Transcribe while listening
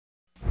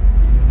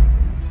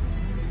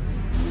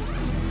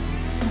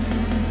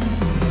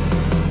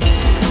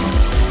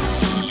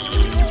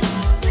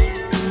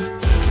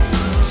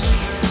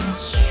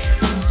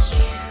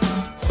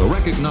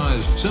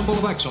symbol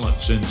of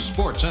excellence in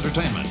sports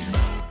entertainment.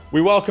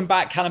 We welcome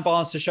back Callum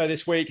Barnes to the show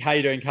this week. How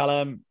you doing,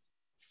 Callum?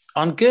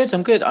 I'm good.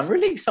 I'm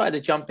really excited to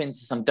jump into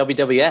some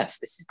WWF.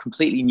 This is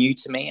completely new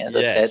to me. As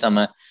I said,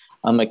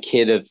 I'm a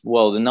kid of, the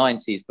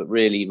 90s, but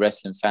really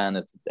wrestling fan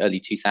of the early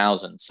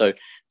 2000s. So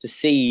to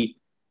see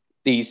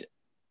these,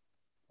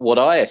 what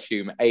I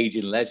assume,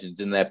 aging legends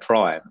in their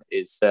prime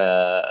is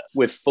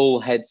with full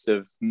heads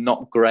of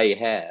not grey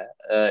hair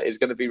is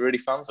going to be really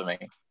fun for me.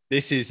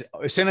 This is,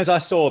 as soon as I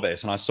saw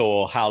this and I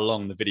saw how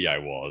long the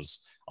video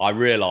was, I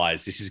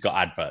realised this has got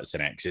adverts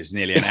in it because it's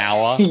nearly an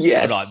hour.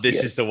 Yes.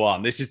 This is the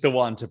one. This is the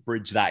one to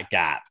bridge that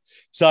gap.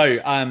 So,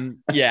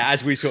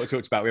 as we sort of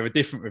talked about, we have a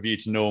different review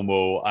to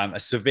normal, a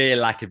severe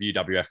lack of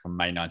UWF from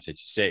May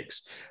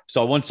 1986.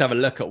 So I wanted to have a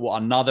look at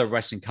what another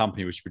wrestling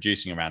company was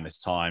producing around this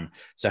time.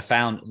 So I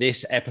found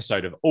this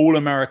episode of All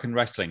American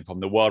Wrestling from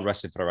the World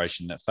Wrestling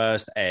Federation that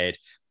first aired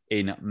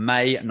in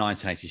May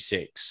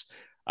 1986.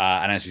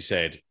 And as we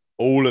said,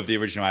 all of the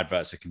original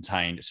adverts are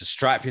contained. So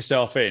strap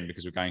yourself in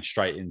because we're going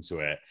straight into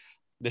it.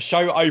 The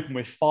show opened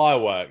with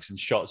fireworks and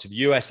shots of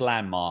US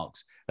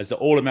landmarks as the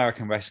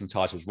All-American Wrestling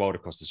titles rolled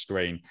across the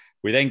screen.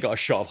 We then got a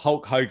shot of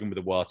Hulk Hogan with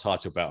the world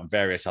title belt and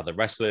various other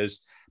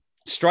wrestlers.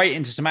 Straight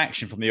into some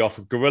action from the off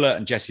of Gorilla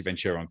and Jesse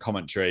Ventura on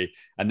commentary.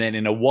 And then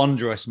in a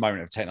wondrous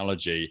moment of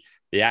technology,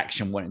 the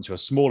action went into a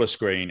smaller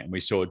screen and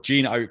we saw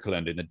Gene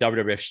Okerlund in the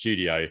WWF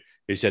studio,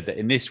 who said that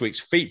in this week's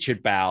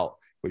featured bout,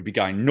 we'd be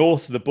going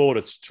north of the border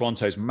to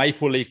Toronto's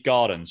Maple Leaf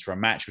Gardens for a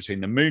match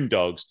between the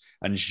Moondogs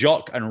and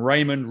Jacques and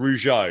Raymond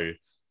Rougeau.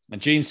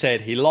 And Gene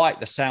said he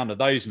liked the sound of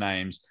those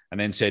names and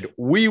then said,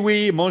 "Oui,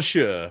 oui,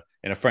 monsieur,"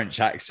 in a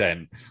French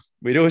accent.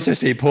 We'd also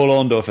see Paul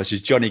Orndorff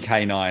versus Johnny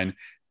K9.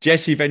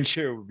 Jesse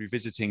Ventura would be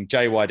visiting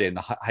JYD and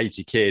the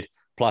Haiti Kid.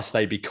 Plus,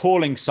 they'd be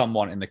calling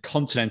someone in the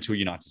continental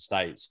United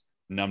States.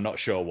 And I'm not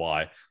sure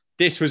why.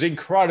 This was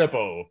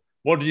incredible.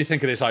 What did you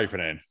think of this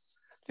opening?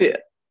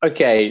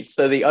 Okay,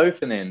 so the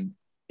opening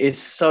is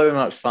so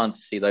much fun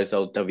to see those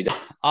old WWF.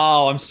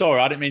 Oh, I'm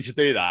sorry. I didn't mean to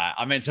do that.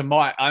 I meant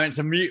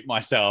to mute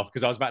myself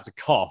because I was about to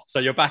cough. So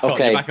you're back on.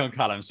 You're back on,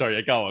 Callum.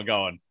 Sorry. Go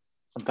on.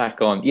 I'm back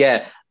on.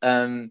 Yeah.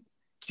 Do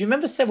you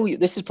remember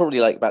this is probably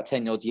like about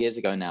 10 odd years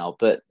ago now,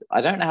 but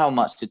I don't know how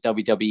much the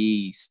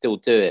WWE still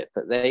do it,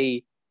 but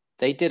they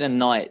did a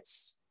night,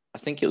 I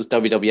think it was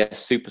WWF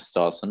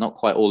Superstars, so not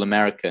quite All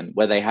American,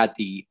 where they had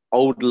the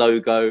old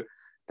logo.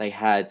 They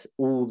had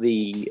all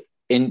the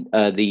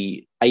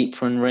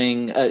apron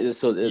ring, ring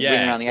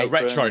around the apron.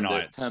 Retro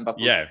nights.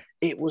 Yeah.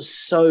 It was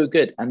so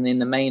good. And in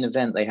the main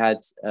event, they had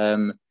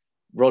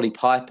Roddy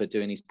Piper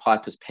doing his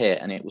Piper's Pit,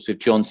 and it was with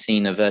John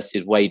Cena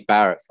versus Wade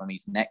Barrett from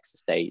his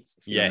Nexus days,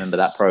 if you remember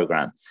that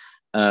program.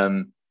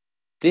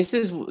 This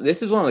is one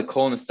of the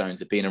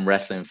cornerstones of being a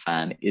wrestling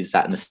fan, is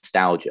that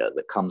nostalgia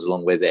that comes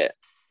along with it.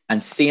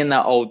 And seeing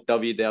that old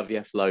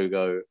WWF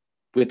logo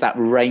with that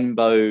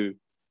rainbow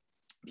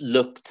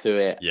look to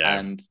it,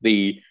 and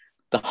the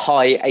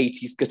high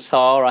 80s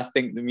guitar, I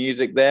think the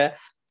music there,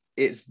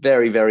 it's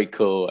very, very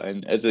cool.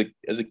 And as a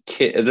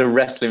kid, as a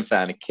wrestling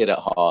fan, a kid at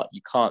heart,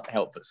 you can't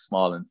help but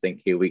smile and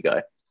think, here we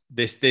go.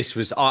 This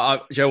was,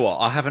 you know what?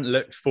 I haven't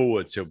looked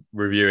forward to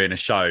reviewing a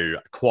show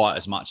quite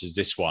as much as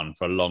this one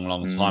for a long,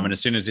 long time. And as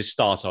soon as this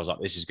started, I was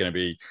like, this is going to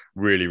be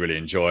really, really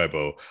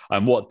enjoyable.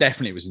 And what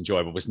definitely was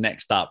enjoyable was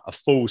next up a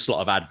full slot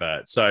of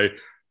adverts. So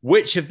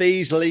which of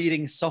these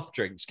leading soft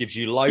drinks gives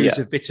you loads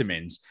of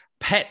vitamins?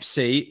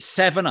 Pepsi,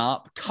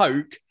 7-Up,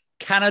 Coke,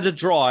 Canada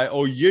Dry,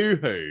 or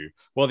Yoo-Hoo?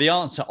 Well, the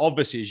answer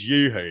obviously is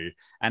Yoo-Hoo.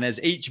 And as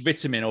each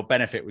vitamin or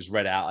benefit was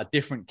read out, a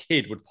different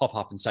kid would pop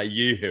up and say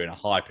Yoo-Hoo in a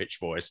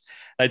high-pitched voice.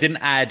 They didn't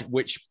add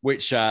which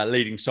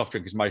leading soft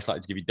drink is most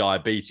likely to give you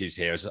diabetes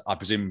here, as I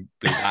presume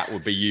that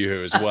would be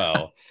Yoo-Hoo as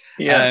well.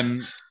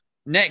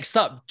 Next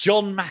up,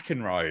 John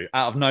McEnroe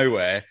out of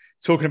nowhere,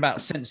 talking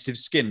about sensitive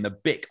skin, the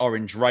Bic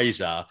Orange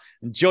Razor.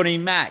 And Johnny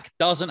Mac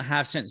doesn't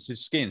have sensitive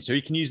skin, so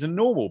he can use the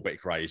normal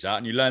Bic Razor,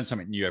 and you learn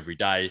something new every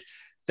day.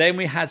 Then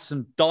we had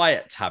some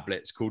diet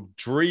tablets called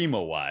Dream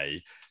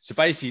Away. So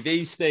basically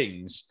these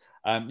things,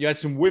 you had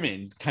some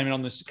women coming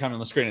on the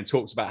screen and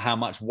talked about how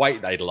much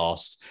weight they'd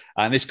lost.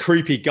 And this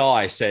creepy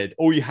guy said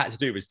all you had to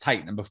do was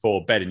take them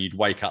before bed and you'd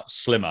wake up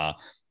slimmer.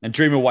 And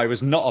Dream Away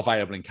was not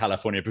available in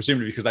California,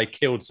 presumably because they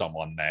killed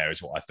someone there,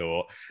 is what I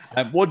thought.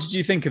 What did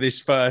you think of this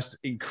first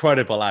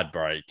incredible ad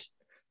break?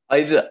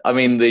 I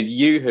mean, the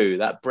Yoo-Hoo,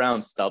 that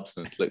brown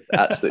substance looked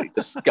absolutely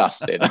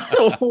disgusting.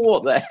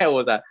 What the hell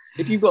was that?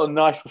 If you've got a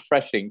nice,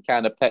 refreshing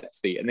can of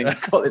Pepsi and then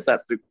you've got this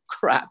absolute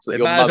crap that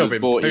your mother's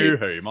bought you.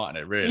 Boo-hoo, mightn't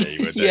it,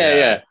 really?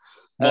 Yeah.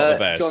 Not the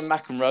best. John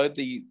McEnroe,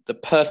 the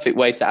perfect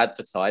way to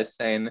advertise,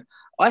 saying,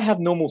 I have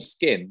normal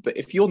skin, but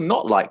if you're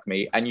not like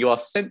me and you are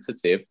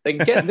sensitive, then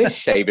get this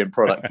shaving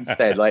product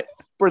instead. Like,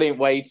 brilliant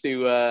way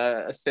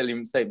to sell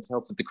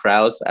himself with the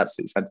crowds.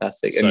 Absolutely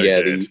fantastic. So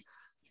and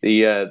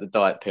the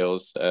diet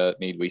pills,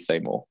 need we say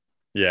more?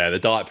 Yeah, the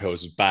diet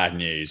pills was bad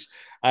news.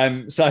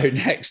 So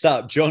next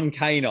up, John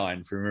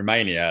Canine from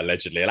Romania,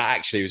 allegedly, and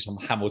actually was from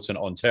Hamilton,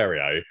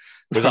 Ontario,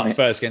 was up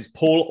first against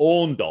Paul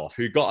Orndorff,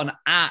 who got an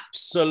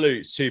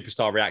absolute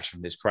superstar reaction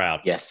from this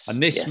crowd. Yes.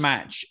 And this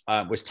match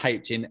was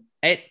taped in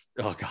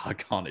oh God, I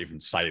can't even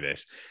say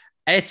this.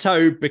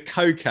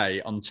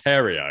 Etobicoke,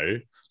 Ontario.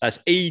 That's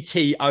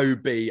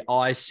Etobicoke,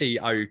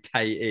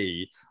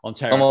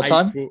 Ontario. One more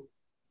time.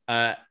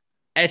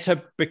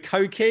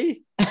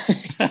 Etobicoke.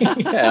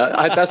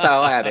 That's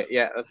how I had it.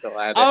 Yeah, that's how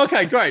I had it. Oh,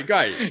 okay, great.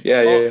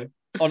 Yeah.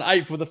 On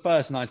April the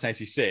 1st,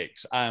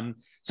 1986.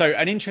 So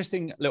an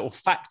interesting little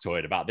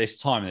factoid about this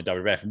time in the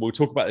WWF, and we'll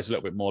talk about this a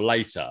little bit more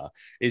later,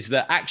 is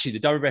that actually the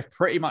WWF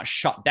pretty much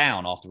shut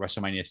down after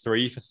WrestleMania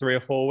 3 for 3 or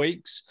 4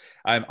 weeks,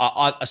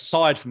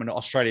 aside from an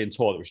Australian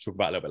tour that we'll talk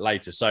about a little bit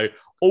later. So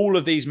all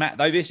of these,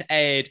 though this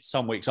aired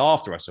some weeks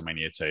after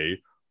WrestleMania 2,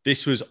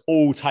 this was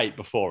all taped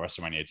before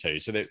WrestleMania 2.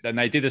 So then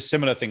they did a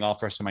similar thing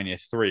after WrestleMania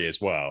 3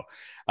 as well.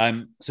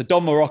 So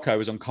Don Morocco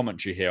was on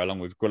commentary here along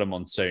with Gorilla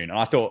Monsoon. And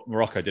I thought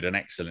Morocco did an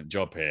excellent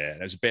job here.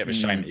 And it was a bit of a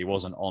shame that he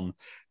wasn't on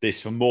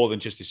this for more than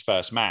just his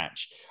first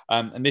match.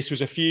 And this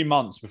was a few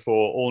months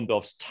before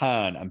Orndorff's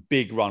turn and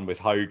big run with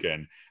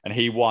Hogan. And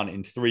he won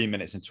in 3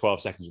 minutes and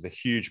 12 seconds with a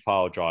huge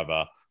pile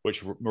driver,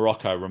 which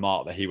Morocco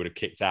remarked that he would have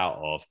kicked out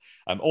of.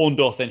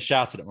 Orndorff then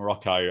shouted at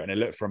Morocco, and it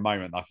looked for a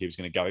moment like he was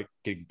going to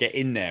get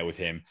in there with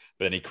him,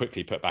 but then he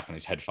quickly put back on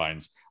his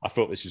headphones. I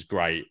thought this was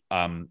great.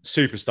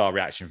 Superstar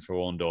reaction for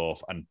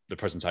Orndorff, and the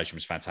presentation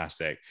was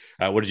fantastic.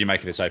 What did you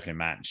make of this opening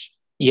match?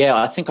 Yeah,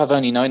 I think I've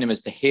only known him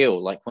as the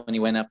heel, like when he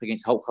went up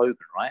against Hulk Hogan,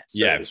 right?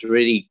 So yeah.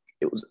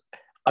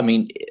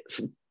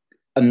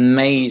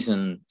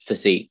 Amazing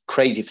physique,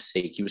 crazy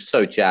physique. He was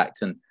so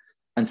jacked and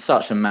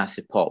such a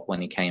massive pop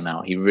when he came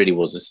out. He really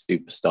was a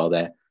superstar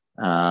there.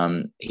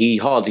 He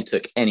hardly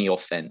took any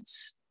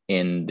offense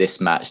in this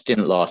match,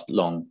 didn't last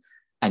long.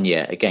 And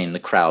yeah, again, the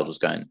crowd was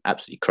going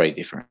absolutely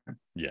crazy for him.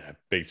 Yeah,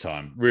 big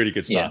time. Really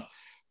good stuff. Yeah.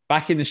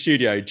 Back in the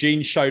studio,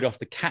 Gene showed off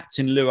the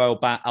Captain Lou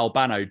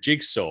Albano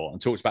jigsaw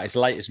and talked about his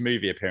latest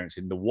movie appearance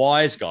in the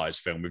Wise Guys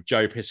film with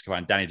Joe Piscopo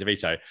and Danny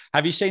DeVito.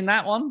 Have you seen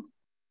that one?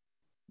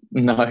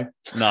 No, I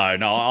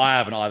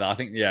haven't either. I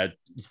think, I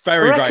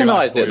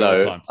recognize it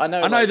though. I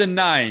know the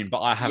name, but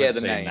I haven't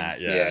seen that.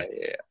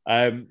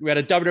 Yeah. We had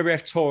a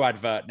WWF tour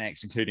advert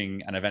next,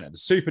 including an event at the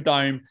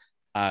Superdome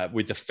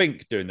with the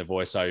Fink doing the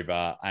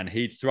voiceover, and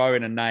he'd throw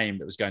in a name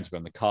that was going to be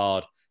on the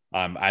card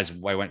as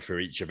we went through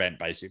each event,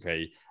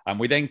 basically. And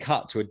we then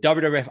cut to a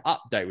WWF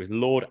update with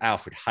Lord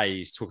Alfred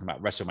Hayes talking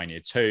about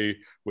WrestleMania 2,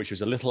 which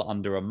was a little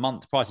under a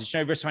month prior. Did you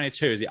know WrestleMania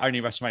 2 is the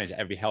only WrestleMania to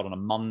ever be held on a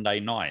Monday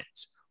night?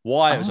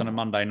 Why it was on a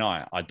Monday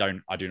night, I do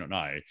not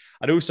know.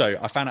 And also,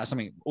 I found out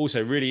something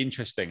also really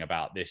interesting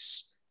about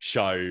this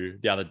show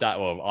the other day.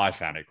 Well, I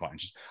found it quite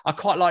interesting. I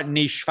quite like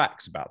niche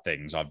facts about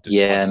things.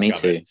 Me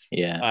too.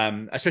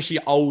 Yeah. Especially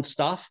old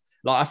stuff.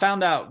 Like I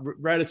found out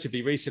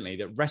relatively recently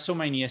that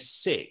WrestleMania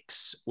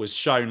 6 was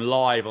shown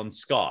live on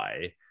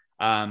Sky,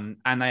 and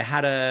they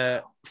had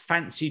a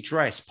fancy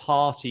dress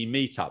party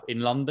meetup in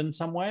London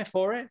somewhere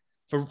for it,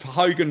 for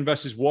Hogan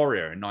versus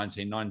Warrior in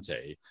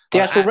 1990. The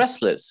actual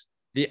wrestlers.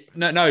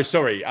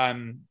 Sorry.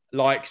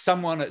 Like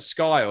someone at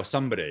Sky or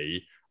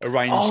somebody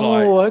arranged.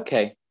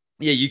 Okay.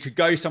 Yeah, you could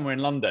go somewhere in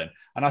London,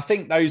 and I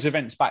think those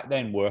events back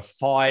then were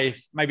 4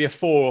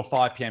 or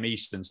 5 p.m.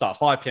 Eastern. Start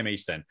 5 p.m.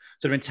 Eastern,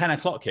 so it'd been 10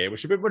 o'clock here,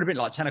 which would have been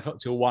like 10 o'clock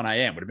till 1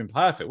 a.m. Would have been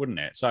perfect, wouldn't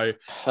it? So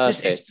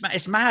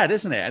it's mad,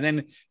 isn't it? And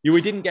then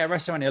we didn't get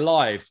WrestleMania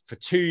live for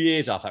 2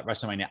 years after that.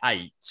 WrestleMania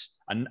 8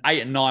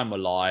 and 9 were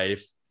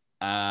live.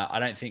 I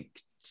don't think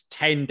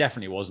 10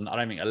 definitely wasn't. I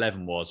don't think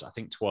 11 was. I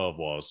think 12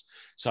 was.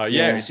 So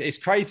yeah. It's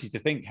crazy to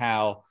think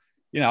how,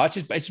 it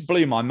just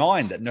blew my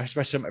mind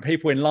that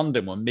people in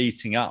London were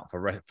meeting up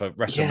for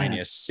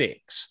WrestleMania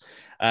 6.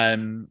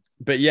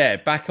 But yeah,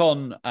 back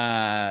on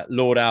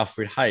Lord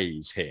Alfred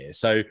Hayes here.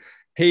 So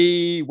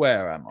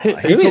where am I?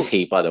 Who is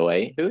he, by the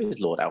way? Who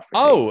is Lord Alfred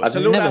Hayes?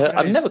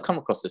 I've never come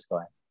across this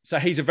guy. So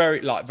he's a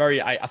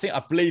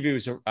I believe he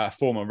was a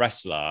former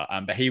wrestler,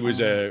 but he was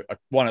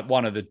one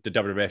of the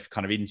WWF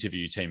kind of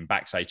interview team,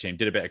 backstage team,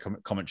 did a bit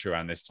of commentary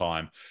around this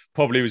time.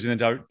 Probably was in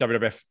the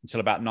WWF until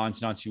about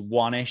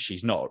 1991-ish.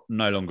 He's no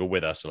longer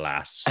with us,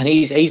 alas. And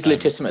he's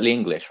legitimately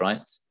English,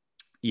 right?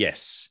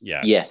 Yes. Yeah.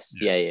 Yes.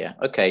 Yeah.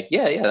 Okay.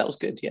 Yeah. That was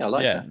good. Yeah, I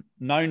like that.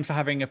 Known for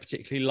having a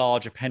particularly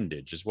large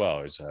appendage as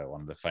well is one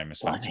of the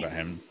famous facts about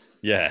him.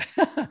 Yeah.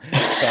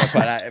 So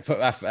I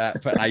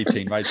put an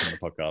 18 rating on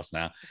the podcast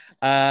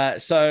now.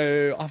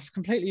 So I've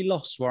completely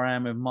lost where I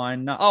am with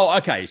mine now. Oh,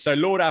 okay. So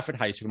Lord Alfred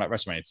Hayes talking about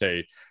WrestleMania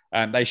 2.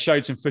 They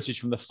showed some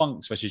footage from the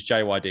Funks versus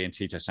JYD and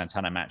Tito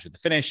Santana match with the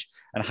finish.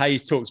 And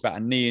Hayes talks about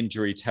a knee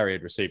injury Terry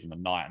had received on the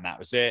night, and that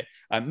was it.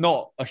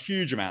 Not a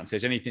huge amount. So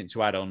there's anything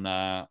to add on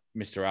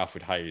Mr.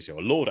 Alfred Hayes,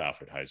 or Lord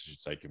Alfred Hayes, I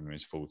should say, given him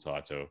his full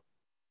title?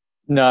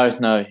 No.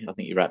 I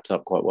think you wrapped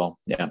up quite well.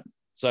 Yeah.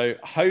 So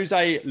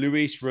Jose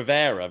Luis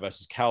Rivera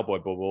versus Cowboy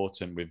Bob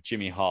Orton with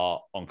Jimmy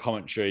Hart on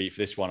commentary for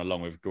this one,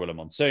 along with Gorilla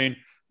Monsoon.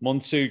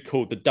 Monsoon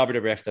called the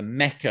WWF the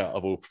mecca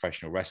of all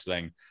professional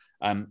wrestling.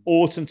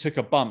 Orton took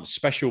a bump,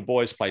 Special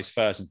Boys placed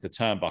first into the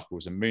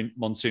turnbuckles, and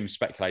Monsoon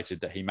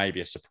speculated that he may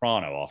be a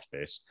soprano after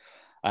this.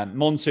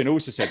 Monsoon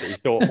also said that he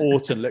thought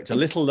Orton looked a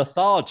little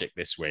lethargic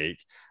this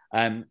week.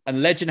 And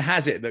legend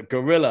has it that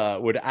Gorilla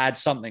would add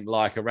something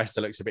like a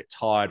wrestler looks a bit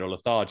tired or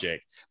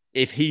lethargic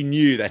if he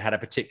knew they'd had a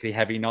particularly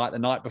heavy night the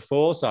night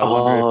before. So I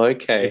wonder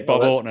if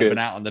Bob Orton had been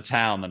out on the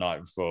town the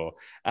night before.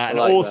 And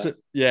like Orton,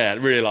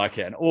 really like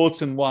it. And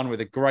Orton won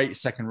with a great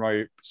second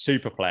row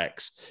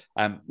superplex,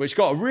 which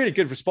got a really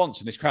good response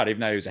from this crowd,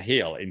 even though he was a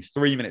heel, in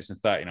 3 minutes and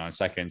 39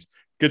 seconds.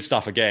 Good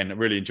stuff again.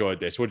 Really enjoyed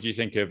this. What did you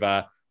think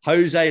of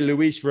Jose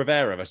Luis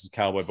Rivera versus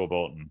Cowboy Bob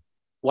Orton?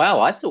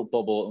 Wow, I thought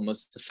Bob Orton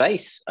was the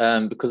face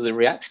because of the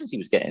reactions he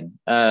was getting.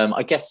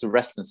 I guess the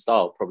wrestling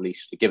style probably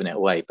should have given it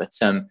away, but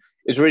it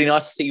was really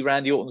nice to see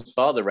Randy Orton's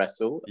father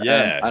wrestle.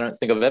 Yeah. I don't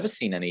think I've ever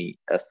seen any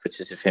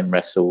footage of him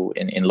wrestle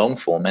in long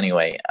form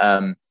anyway.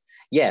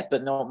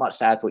 But not much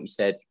to add what you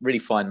said. Really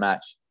fine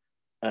match.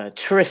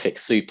 Terrific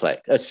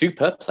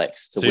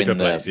superplex to win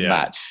the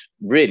match.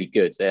 Really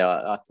good. Yeah,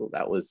 I thought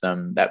that was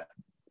that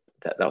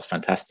was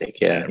fantastic.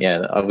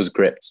 Yeah, I was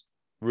gripped.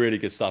 Really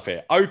good stuff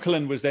here.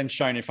 Okerlund was then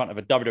shown in front of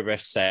a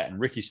WWF set and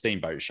Ricky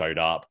Steamboat showed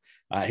up.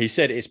 He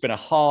said it's been a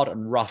hard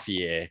and rough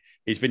year.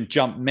 He's been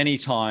jumped many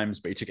times,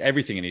 but he took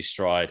everything in his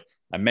stride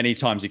and many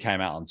times he came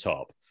out on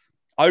top.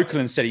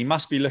 Okerlund said he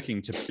must be looking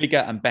to bigger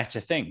and better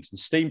things. And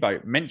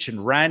Steamboat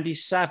mentioned Randy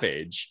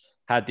Savage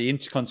had the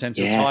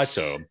Intercontinental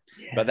title,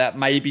 but that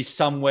may be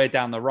somewhere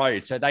down the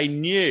road. So they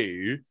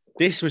knew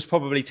this was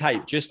probably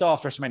taped just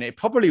after WrestleMania. It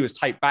probably was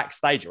taped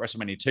backstage at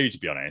WrestleMania 2, to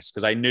be honest,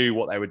 because they knew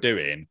what they were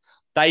doing.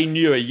 They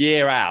knew a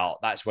year out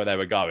that's where they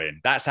were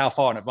going. That's how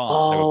far in advance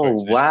they were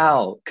booked. Oh,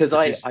 wow. Because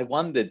I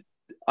wondered,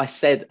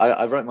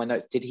 I wrote my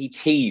notes, did he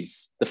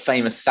tease the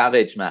famous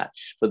Savage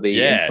match for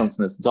the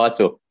Intercontinental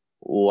title?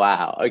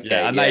 Wow. Okay.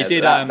 Yeah, and they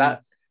did.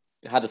 That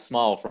had a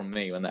smile from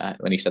me when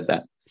he said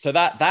that. So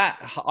that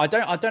I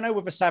don't know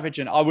whether Savage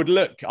and I would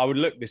look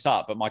this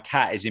up, but my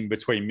cat is in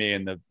between me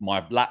and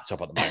my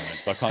laptop at the moment,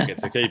 so I can't get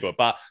to the keyboard.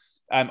 But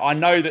I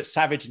know that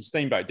Savage and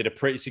Steamboat did a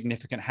pretty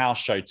significant house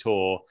show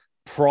tour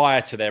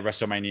prior to their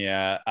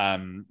WrestleMania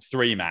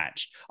 3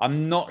 match.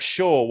 I'm not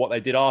sure what they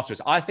did afterwards.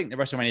 I think the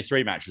WrestleMania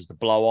 3 match was the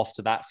blow off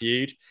to that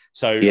feud.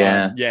 So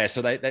I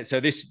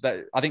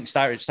think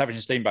Savage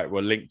and Steamboat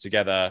were linked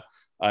together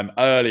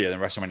earlier than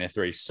WrestleMania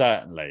 3,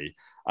 certainly.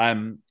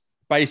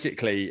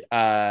 Basically,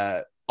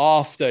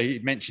 after he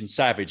mentioned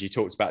Savage, he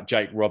talked about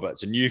Jake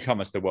Roberts, a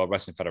newcomer to the World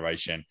Wrestling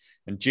Federation,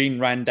 and Gene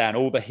ran down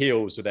all the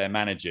heels with their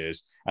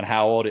managers and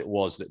how odd it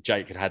was that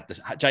Jake had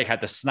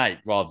the snake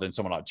rather than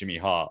someone like Jimmy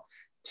Hart.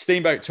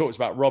 Steamboat talks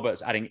about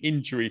Roberts adding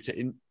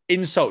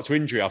insult to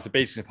injury after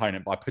beating his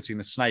opponent by putting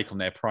the snake on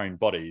their prone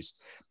bodies.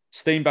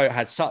 Steamboat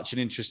had such an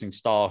interesting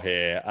style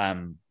here,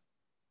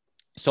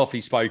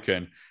 softly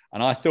spoken.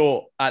 And I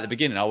thought at the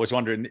beginning, I was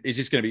wondering, is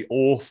this going to be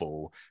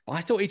awful? But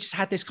I thought he just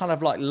had this kind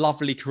of like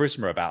lovely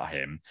charisma about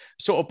him.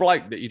 Sort of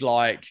bloke that you'd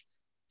like,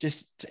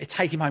 just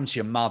take him home to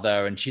your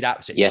mother and she'd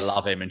absolutely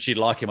love him and she'd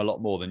like him a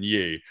lot more than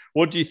you.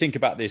 What do you think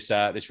about this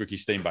Ricky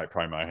Steamboat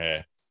promo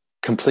here?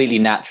 Completely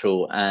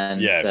natural.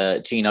 And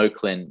Gene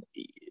Okerlund,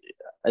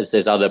 as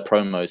there's other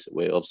promos that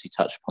we'll obviously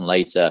touch upon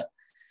later,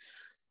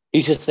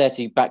 he's just there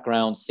to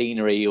background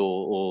scenery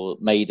or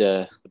made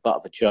the butt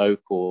of a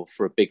joke or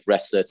for a big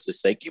wrestler to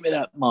say, give me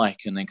that mic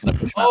and then kind of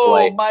push him out the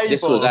way. Mabel,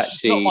 this was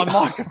actually not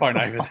my microphone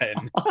over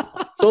then.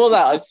 I saw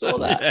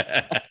that.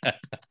 Yeah.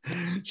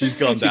 She's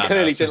gone down. She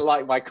clearly didn't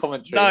like my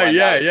commentary. No,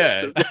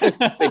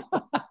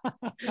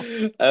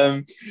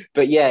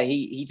 but yeah,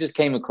 he just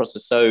came across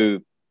as so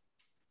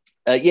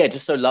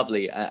just so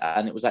lovely,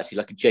 and it was actually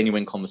like a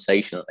genuine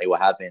conversation that they were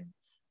having.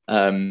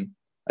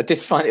 I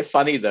did find it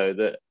funny though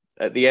that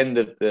at the end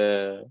of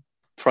the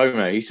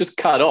promo, he's just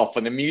cut off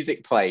and the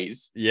music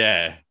plays.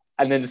 Yeah.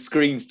 And then the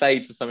screen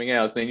fades to something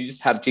else. And then you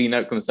just have Gene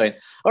Okerlund saying,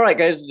 all right,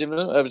 guys,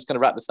 I'm just going to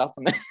wrap this up.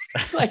 And then,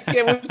 like,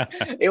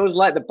 it was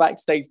like the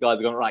backstage guys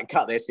are going, right,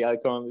 cut this. Yeah,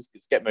 come on, let's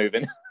get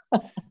moving.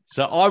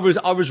 So I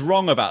was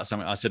wrong about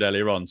something I said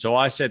earlier on. So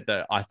I said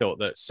that I thought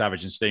that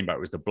Savage and Steamboat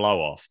was the blow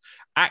off.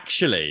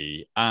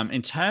 Actually,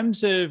 in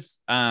terms of,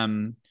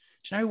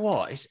 do you know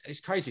what? It's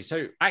crazy.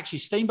 So actually,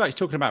 Steamboat's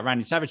talking about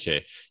Randy Savage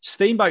here.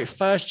 Steamboat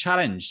first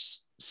challenged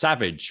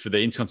Savage for the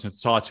Intercontinental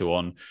title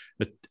on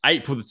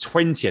April the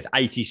 20th,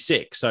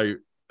 86. So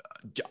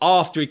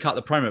after he cut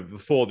the promo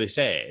before this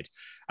aired.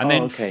 And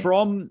then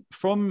from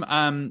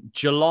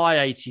July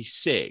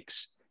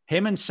 86,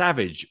 him and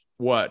Savage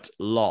worked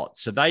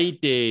lots. So they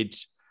did,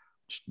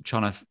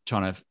 trying to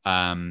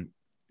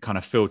kind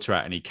of filter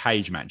out any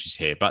cage matches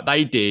here, but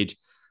they did.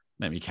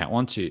 Let me count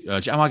 1, 2.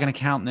 Am I going to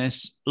count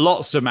this?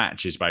 Lots of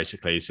matches,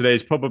 basically. So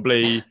there's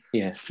probably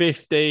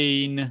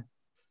 15,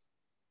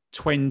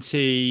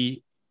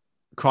 20.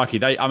 Crikey,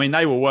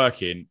 they were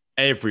working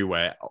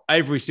everywhere,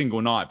 every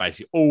single night,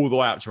 basically, all the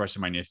way up to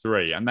WrestleMania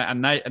 3.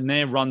 And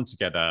their run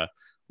together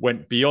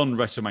went beyond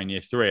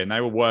WrestleMania 3, and they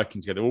were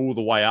working together all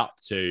the way up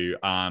to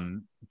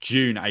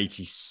June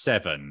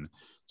 87.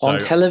 So, on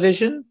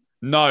television?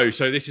 No,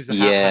 so this is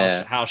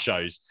house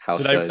shows.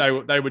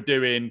 They were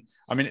doing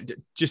I mean,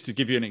 just to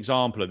give you an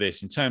example of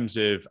this, in terms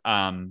of,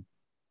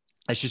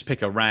 let's just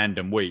pick a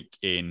random week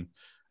in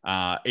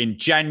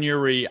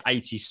January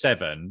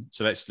 '87.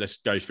 So let's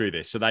go through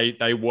this. So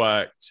they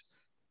worked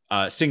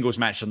singles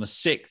match on the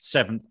 6th,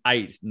 7th,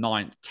 8th,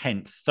 9th,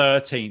 10th,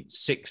 13th,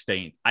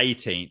 16th,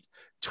 18th,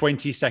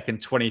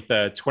 22nd,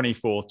 23rd,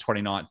 24th,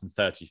 29th, and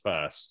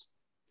 31st.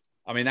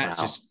 I mean,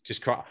 that's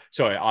just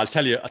sorry, I'll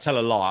tell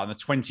a lie. On the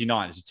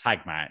 29th, it's a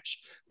tag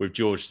match with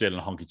George Steele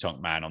and Honky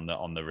Tonk Man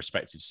on the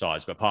respective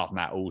sides. But apart from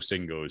that, all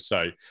singles.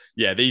 So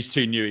yeah, these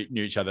two knew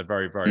each other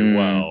very, very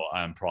well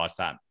prior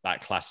to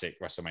that classic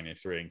WrestleMania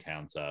 3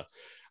 encounter.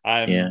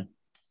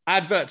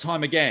 Advert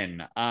time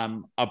again.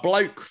 A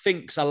bloke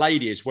thinks a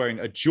lady is wearing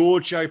a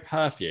Giorgio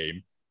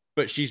perfume,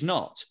 but she's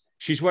not.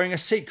 She's wearing a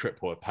Secret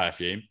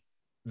perfume.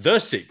 The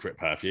Secret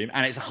perfume,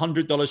 and it's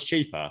 $100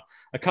 cheaper.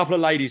 A couple of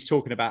ladies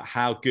talking about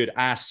how good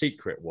our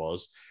Secret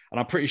was, and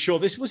I'm pretty sure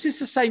this was the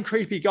same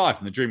creepy guy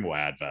from the Dreamaway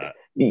advert.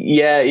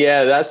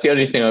 Yeah, that's the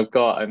only thing I've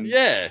got, and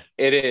yeah,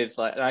 it is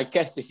like. And I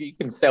guess if you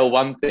can sell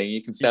one thing,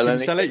 you can sell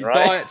anything,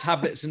 right? Diet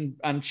tablets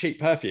and cheap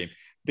perfume.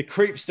 The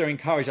creepster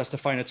encouraged us to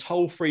phone a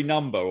toll-free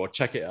number or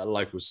check it at a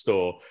local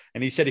store,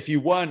 and he said if you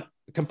weren't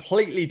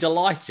completely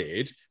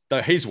delighted,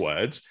 though his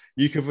words,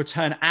 you could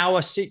return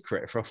our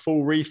Secret for a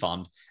full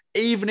refund,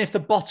 even if the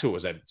bottle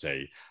was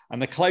empty.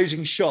 And the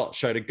closing shot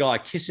showed a guy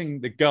kissing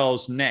the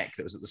girl's neck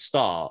that was at the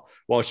start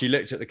while she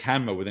looked at the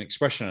camera with an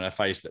expression on her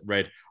face that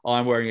read,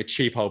 I'm wearing a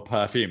cheap old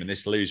perfume and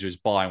this loser is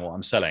buying what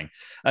I'm selling.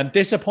 And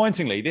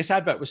disappointingly, this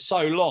advert was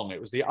so long, it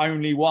was the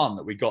only one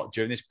that we got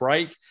during this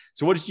break.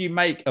 So what did you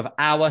make of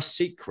our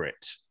Secret?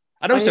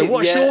 And also,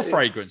 what's your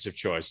fragrance of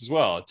choice as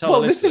well? Well,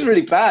 this is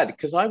really bad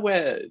because I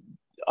wear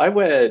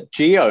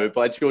Gio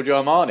by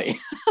Giorgio Armani.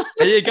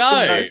 There you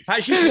go.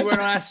 Perhaps you should be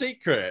wearing our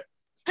Secret.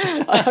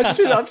 I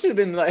should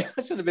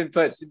have been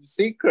purchasing the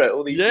Secret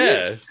all these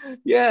years.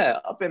 Yeah,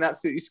 I've been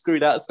absolutely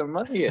screwed out of some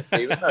money here,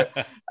 Stephen.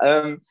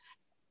 No.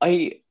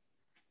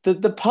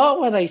 The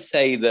part where they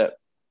say that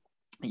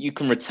you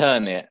can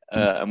return it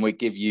and we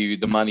give you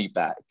the money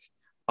back,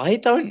 I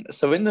don't.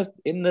 So in the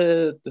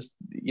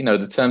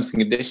the terms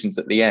and conditions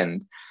at the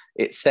end,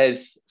 it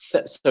says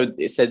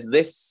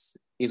this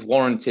is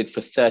warranted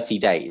for 30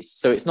 days.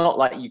 So it's not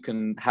like you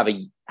can have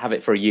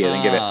it for a year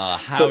and give it.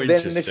 How but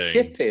then the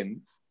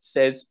shipping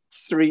says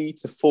 3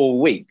 to 4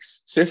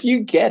 weeks. So if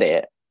you get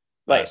it,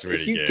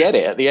 get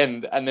it at the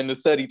end and then the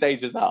 30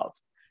 days is up,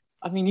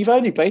 I mean, you've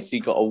only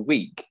basically got a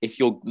week if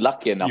you're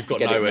lucky enough. You've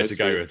got nowhere to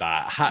go with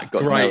that.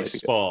 Great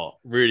spot.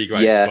 Really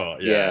great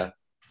spot. Yeah.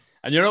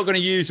 And you're not going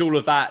to use all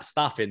of that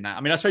stuff in that.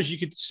 I mean, I suppose you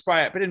could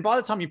spray it, but then by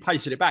the time you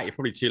pasted it back, you're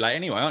probably too late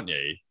anyway, aren't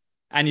you?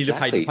 And you'd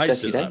have paid to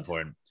post it at that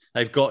point.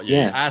 They've got you.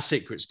 Yeah. Our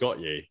Secret's got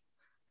you.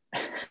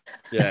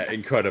 Yeah,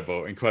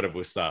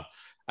 incredible stuff.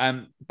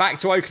 Back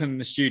to Oakland in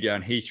the studio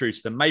and Heathrow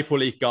to the Maple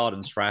Leaf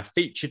Gardens for our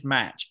featured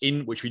match,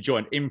 in which we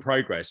joined in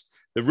progress.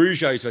 The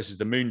Rougeaus versus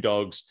the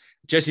Moondogs.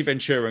 Jesse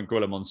Ventura and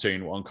Gorilla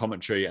Monsoon were on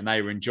commentary, and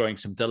they were enjoying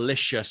some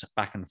delicious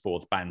back and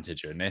forth banter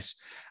during this.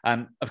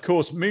 Of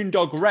course,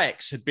 Moondog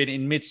Rex had been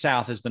in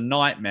Mid-South as the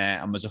Nightmare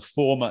and was a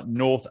former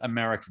North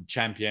American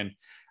champion.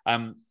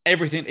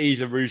 Everything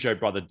either Rougeau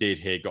brother did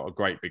here got a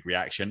great big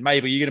reaction.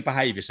 Maybe you're going to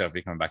behave yourself if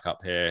you're coming back up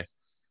here.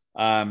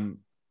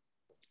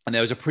 And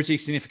there was a pretty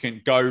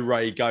significant Go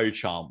Ray Go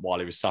chant while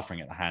he was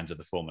suffering at the hands of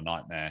the former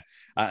Nightmare.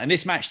 And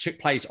this match took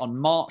place on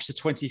March the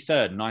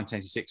 23rd,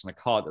 1986, on a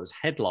card that was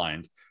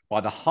headlined by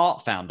the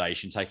Hart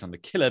Foundation taking on the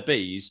Killer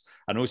Bees,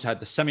 and also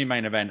had the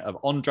semi-main event of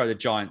Andre the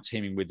Giant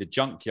teaming with the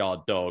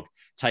Junkyard Dog,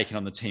 taking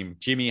on the team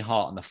Jimmy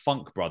Hart and the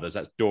Funk Brothers.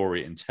 That's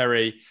Dory and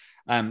Terry.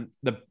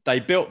 They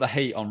built the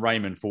heat on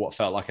Raymond for what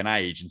felt like an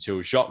age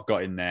until Jacques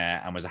got in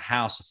there and was a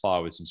house of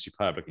fire with some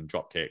superb looking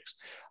drop kicks.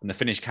 And the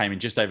finish came in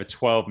just over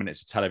 12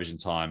 minutes of television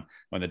time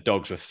when the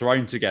dogs were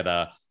thrown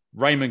together.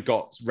 Raymond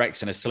got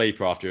Rex in a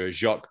sleeper after a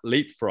Jacques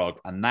leapfrog,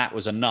 and that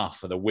was enough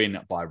for the win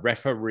by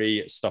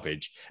referee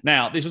stoppage.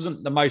 Now, this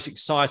wasn't the most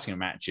exciting of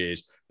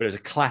matches, but it was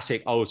a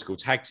classic old school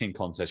tag team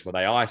contest where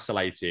they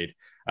isolated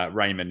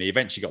Raymond. He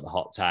eventually got the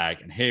hot tag,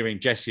 and hearing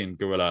Jesse and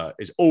Gorilla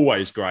is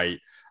always great.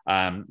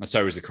 And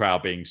so was the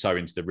crowd being so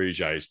into the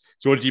Rougeaus.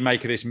 So what did you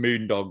make of this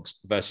Moondogs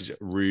versus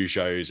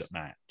Rougeaus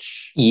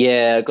match?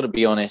 Yeah, I've got to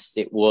be honest,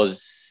 it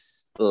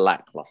was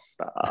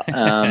lackluster.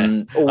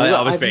 I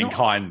was being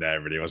kind there,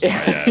 really, wasn't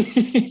I?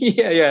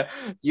 Yeah.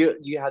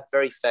 You had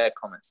very fair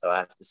comments, though, I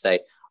have to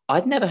say.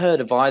 I'd never heard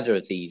of either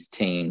of these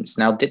teams.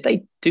 Now, did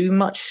they do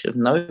much of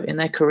note in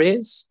their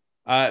careers?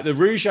 The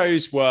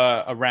Rougeaus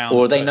were around...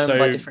 Or are they known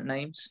by different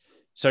names?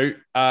 So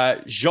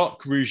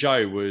Jacques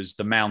Rougeau was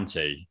the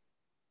Mountie.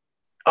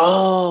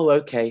 Oh,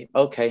 okay.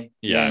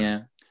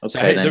 Yeah.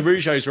 Okay, so the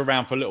Rougeaus were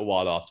around for a little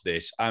while after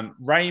this.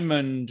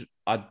 Raymond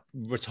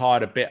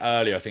retired a bit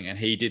earlier, I think, and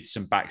he did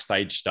some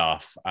backstage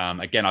stuff.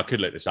 Again, I could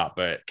look this up,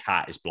 but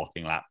Kat is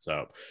blocking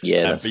laptop.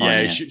 Yeah, that's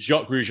fine.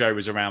 Jacques Rougeau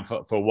was around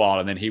for a while,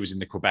 and then he was in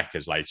the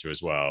Quebecers later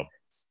as well.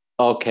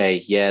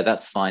 Okay, yeah,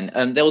 that's fine.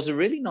 There was a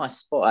really nice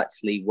spot,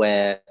 actually,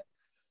 where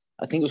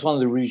I think it was one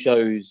of the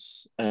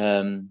Rougeaus.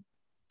 It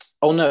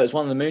was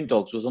one of the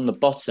Moondogs was on the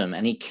bottom,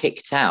 and he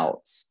kicked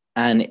out.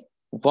 And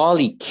while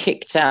he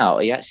kicked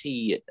out, he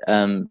actually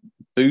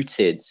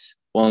booted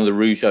one of the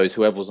Rougeaus,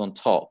 whoever was on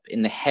top,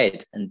 in the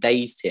head and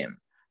dazed him,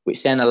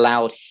 which then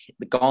allowed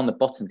the guy on the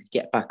bottom to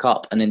get back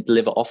up and then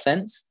deliver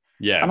offense.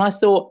 Yeah. And I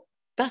thought,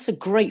 that's a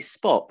great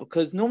spot,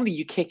 because normally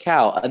you kick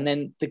out and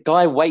then the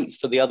guy waits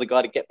for the other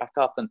guy to get back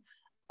up. And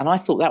I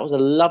thought that was a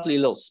lovely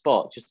little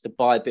spot just to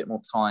buy a bit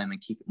more time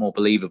and keep it more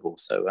believable.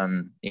 So,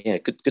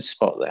 good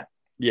spot there.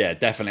 Yeah,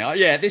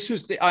 definitely. Yeah, this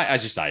was,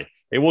 as you say,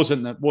 it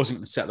wasn't going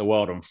to set the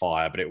world on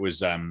fire, but it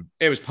was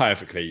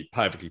perfectly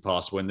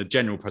passable, and the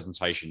general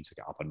presentation took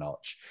it up a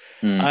notch.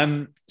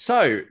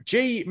 So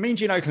me and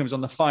Gene Okerlund was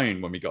on the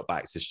phone when we got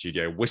back to the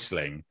studio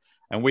whistling,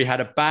 and we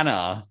had a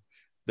banner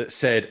that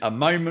said "A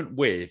moment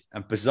with,"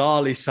 and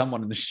bizarrely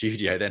someone in the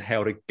studio then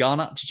held a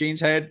gun up to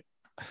Gene's head.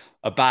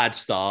 A bad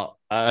start.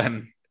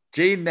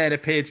 Gene then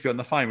appeared to be on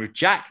the phone with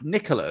Jack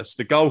Nicklaus,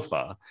 the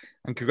golfer,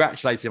 and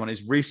congratulated him on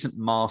his recent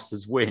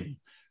Masters win.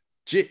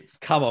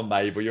 Come on,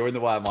 Mabel, you're in the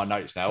way of my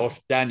notes now.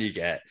 Off down you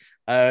get.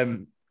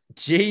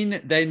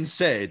 Gene then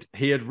said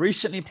he had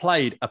recently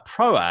played a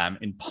Pro-Am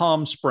in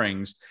Palm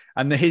Springs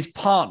and that his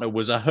partner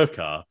was a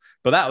hooker,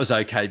 but that was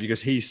okay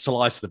because he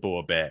sliced the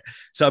ball a bit.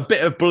 So a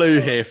bit of blue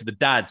here for the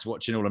dads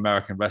watching All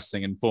American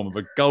Wrestling in form of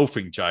a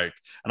golfing joke.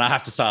 And I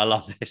have to say, I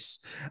love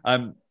this.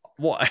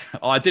 What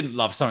I didn't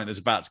love something that's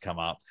about to come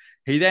up.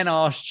 He then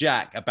asked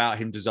Jack about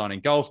him designing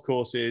golf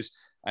courses,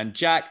 and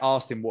Jack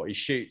asked him what he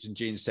shoots, and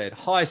Gene said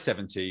high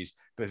 70s,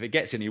 but if it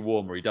gets any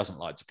warmer, he doesn't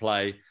like to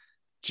play.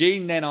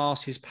 Gene then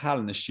asked his pal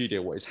in the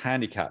studio what his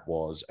handicap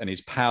was, and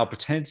his pal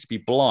pretended to be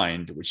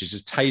blind, which is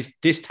as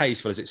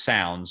distasteful as it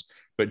sounds,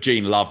 but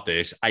Gene loved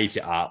this, ate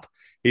it up.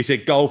 He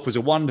said golf was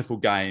a wonderful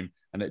game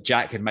and that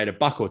Jack had made a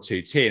buck or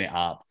two teeing it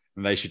up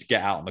and they should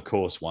get out on the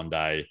course one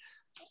day.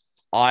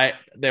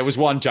 There was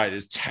one joke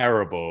that's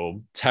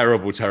terrible,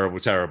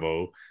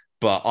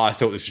 but I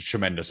thought this was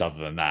tremendous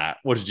other than that.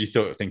 What did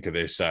you think of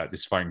this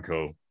phone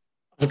call?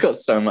 I've got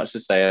so much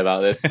to say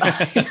about this.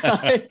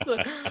 My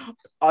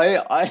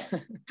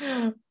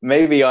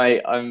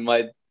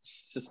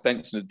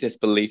suspension of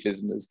disbelief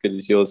isn't as good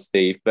as yours,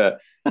 Steve. But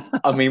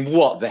I mean,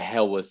 what the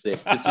hell was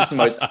this? This is the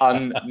most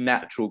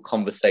unnatural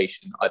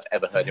conversation I've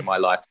ever heard in my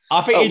life.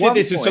 I think he did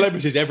this with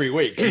celebrities every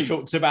week. He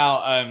talks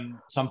about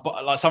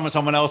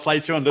someone else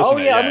later on. I'm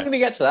going to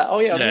get to that. I'm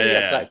going to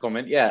get to that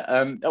comment.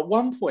 Yeah. At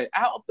one point,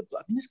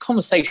 this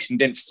conversation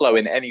didn't flow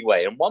in any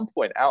way. At one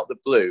point, out of the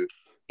blue,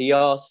 he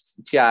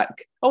asked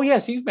Jack, "Oh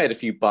yes, you've made a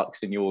few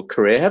bucks in your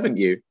career, haven't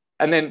you?"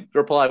 And then the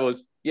reply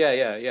was,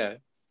 "Yeah."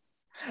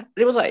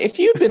 It was like, if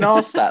you'd been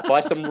asked that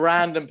by some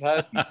random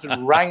person that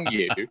rang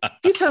you,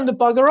 you'd tell him to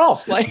bugger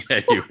off. Like,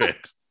 yeah, you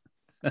would.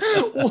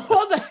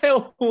 What the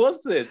hell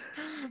was this?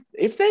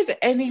 If there's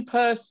any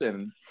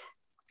person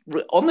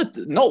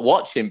not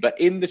watching, but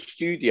in the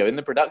studio, in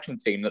the production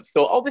team that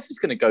thought, "Oh, this is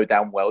going to go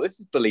down well, this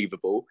is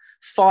believable,"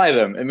 fire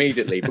them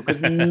immediately,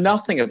 because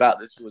nothing about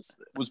this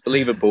was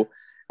believable.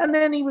 And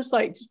then he was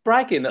like just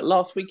bragging that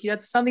last week he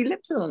had Sonny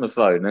Lipton on the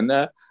phone. And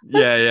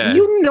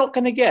you're not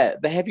going to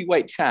get the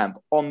heavyweight champ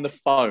on the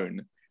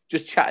phone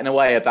just chatting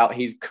away about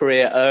his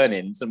career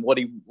earnings and what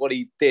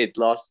he did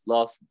last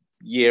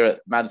year at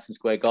Madison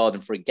Square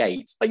Garden for a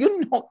gate. Like,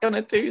 you're not going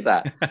to do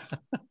that.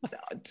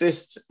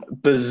 Just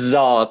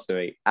bizarre to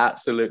me.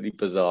 Absolutely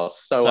bizarre.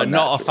 So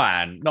not a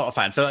fan.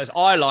 So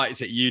I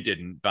liked it. You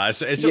didn't, but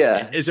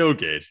it's all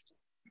good.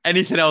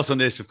 Anything else on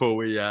this before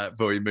we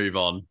move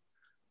on?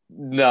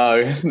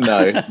 No,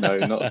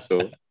 not at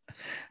all.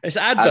 It's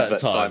advert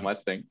time, I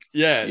think.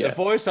 Yeah, the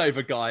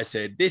voiceover guy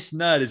said, "This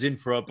nerd is in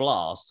for a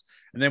blast."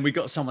 And then we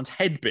got someone's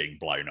head being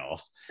blown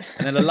off.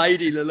 And then a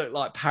lady that looked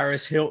like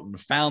Paris Hilton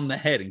found the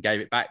head and gave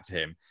it back to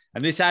him.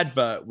 And this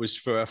advert was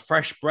for a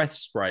fresh breath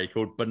spray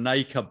called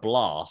Bonacre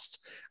Blast.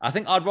 I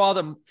think I'd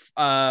rather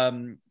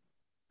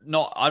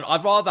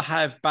I'd rather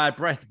have bad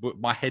breath, but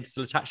my head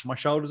still attached to my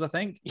shoulders, I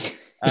think.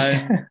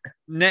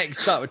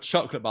 Next up, a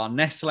chocolate bar,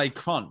 Nestle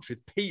Crunch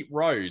with Pete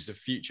Rose of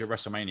future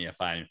WrestleMania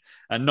fame.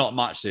 And not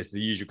much this,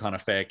 the usual kind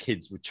of fare,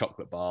 kids with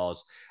chocolate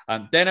bars.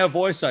 Then a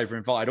voiceover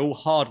invited all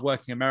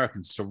hardworking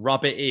Americans to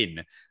rub it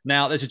in.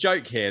 Now, there's a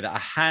joke here that a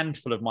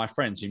handful of my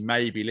friends who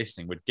may be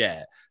listening would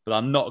get, but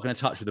I'm not going to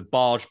touch with a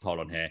barge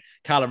pole on here.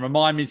 Callum,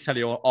 remind me to tell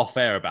you off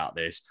air about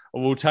this.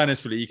 Or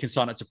alternatively, you can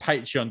sign up to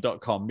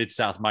patreon.com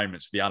Mid-South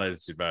Moments for the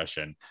unedited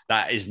version.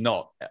 That is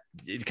not,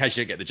 in case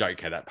you don't get the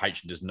joke here, that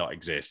Patreon does not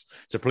exist.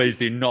 So please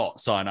do not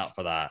sign up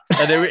for that.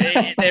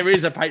 There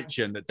is a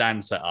Patreon that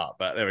Dan set up,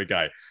 but there we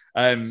go.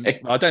 I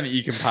don't think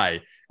you can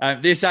pay.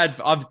 This ad,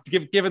 I've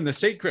given the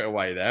secret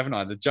away there, haven't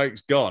I? The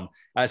joke's gone.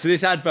 So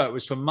this advert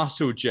was for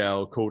muscle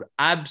gel called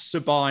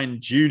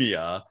Absabine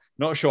Junior.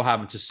 Not sure how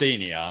happened to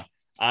senior.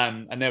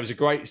 And there was a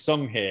great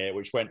song here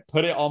which went,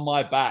 "Put it on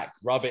my back,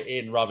 rub it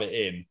in, rub it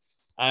in."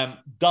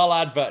 Dull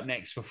advert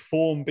next for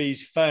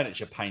Formby's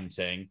furniture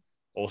painting,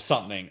 or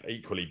something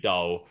equally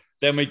dull.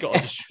 Then we got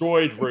a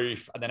destroyed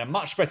roof, and then a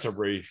much better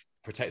roof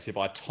protected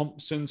by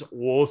Thompson's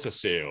water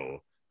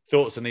seal.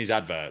 Thoughts on these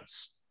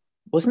adverts?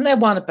 Wasn't there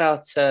one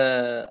about,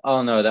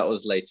 oh no, that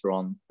was later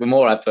on. With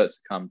more adverts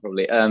to come,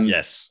 probably.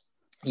 Yes.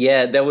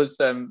 Yeah, there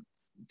was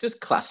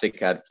just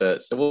classic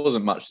adverts. There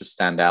wasn't much to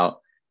stand out,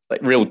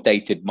 like real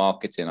dated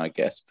marketing, I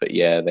guess. But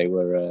yeah, they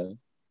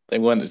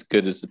weren't as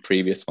good as the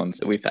previous ones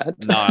that we've had.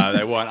 No,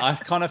 they weren't. I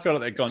kind of feel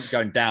like they're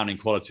going down in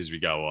quality as we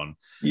go on.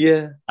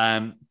 Yeah.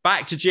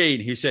 Back to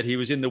Gene, who said he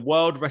was in the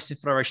World Wrestling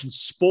Federation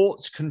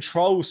Sports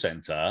Control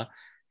Center.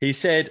 He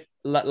said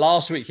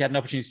last week he had an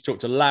opportunity to talk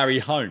to Larry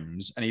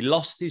Holmes and he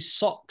lost his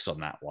socks on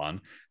that one.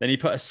 Then he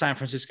put a San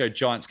Francisco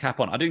Giants cap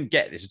on. I didn't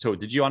get this at all.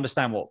 Did you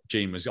understand what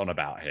Gene was on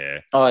about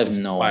here? I have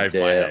no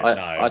idea.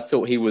 I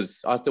thought he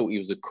was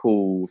a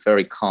cool,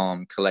 very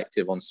calm,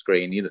 collective on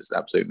screen. He looks an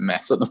absolute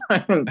mess at the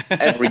moment.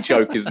 Every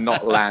joke is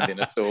not landing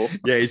at all.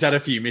 Yeah, he's had a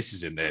few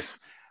misses in this.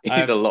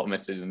 He's a lot of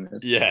misses in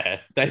this. Yeah.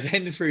 They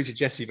then through to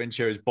Jesse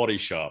Ventura's body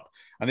shop.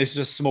 And this is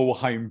a small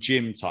home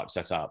gym type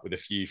setup with a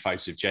few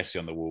photos of Jesse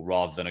on the wall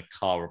rather than a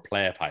car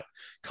repair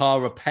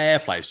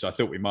place. So I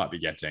thought we might be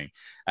getting.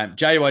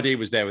 JYD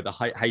was there with the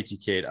Haiti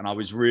kid, and I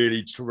was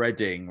really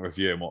dreading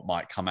reviewing what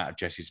might come out of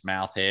Jesse's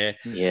mouth here.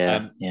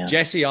 Yeah.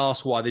 Jesse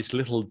asked why this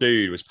little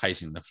dude was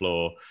pacing the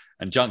floor,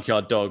 and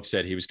Junkyard Dog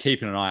said he was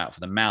keeping an eye out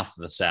for the mouth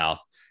of the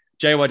South.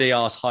 JYD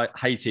asked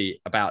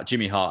Haiti about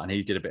Jimmy Hart, and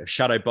he did a bit of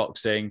shadow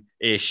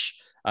boxing-ish.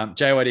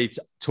 JYD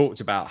talked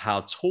about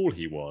how tall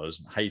he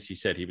was. Haiti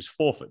said he was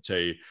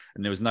 4'2",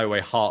 and there was no way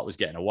Hart was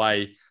getting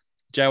away.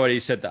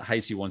 JYD said that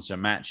Haiti wanted a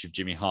match with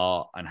Jimmy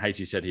Hart, and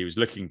Haiti said he was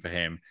looking for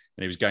him,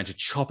 and he was going to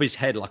chop his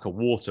head like a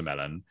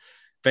watermelon.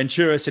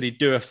 Ventura said he'd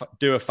do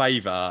them a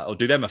favor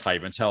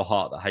and tell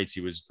Hart that Haiti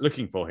was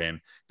looking for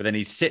him, but then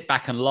he'd sit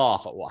back and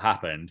laugh at what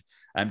happened.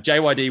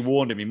 JYD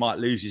warned him he might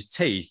lose his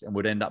teeth and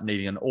would end up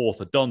needing an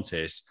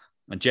orthodontist.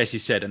 And Jesse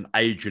said an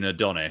Adrian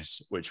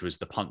Adonis, which was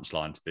the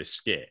punchline to this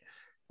skit.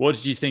 What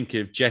did you think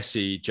of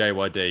Jesse,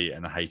 JYD,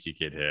 and the Haiti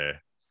kid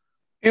here?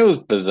 It was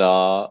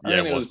bizarre.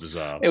 Yeah, it was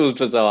bizarre. It was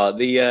bizarre.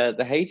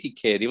 The Haiti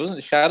kid, he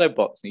wasn't shadow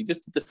boxing. He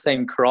just did the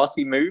same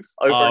karate move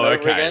over and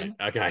over again.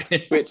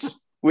 Okay.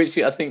 which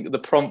I think the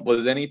prompt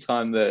was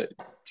anytime that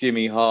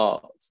Jimmy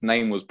Hart's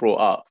name was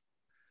brought up,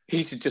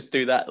 he should just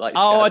do that.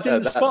 I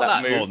didn't spot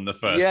that move on the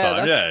first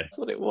time. That's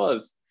what it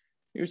was.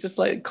 He was just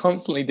like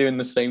constantly doing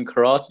the same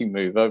karate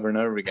move over and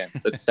over again.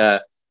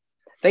 But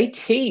they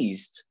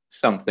teased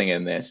something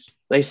in this.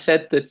 They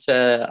said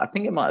that I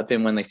think it might have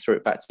been when they threw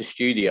it back to the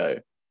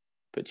studio,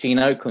 but Gene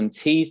Oakland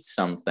teased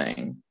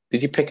something.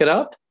 Did you pick it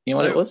up? You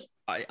know what it was?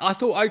 I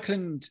thought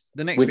Oakland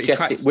the next with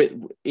Jesse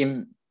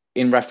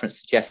in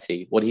reference to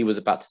Jesse, what he was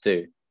about to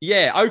do.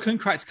 Yeah,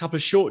 Oakland cracked a couple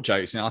of short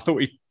jokes, and I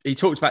thought he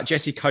talked about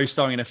Jesse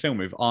co-starring in a film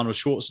with Arnold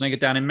Schwarzenegger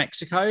down in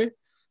Mexico.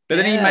 But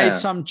then he made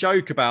some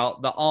joke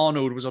about that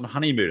Arnold was on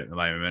honeymoon at the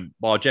moment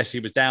while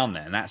Jesse was down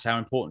there, and that's how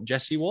important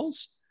Jesse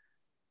was.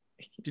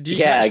 Did you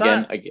catch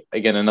that?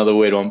 Again, another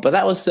weird one. But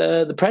that was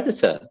The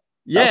Predator.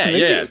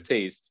 It was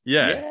teased.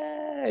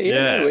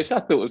 Yeah, which I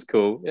thought was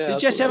cool. Yeah, did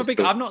Jesse have a big?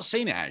 Cool. I've not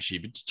seen it actually,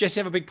 but did Jesse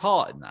have a big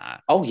part in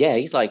that? Oh yeah,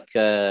 he's like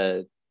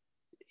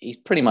he's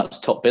pretty much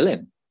top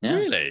billing. Yeah.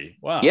 Really?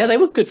 Wow. Yeah, they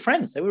were good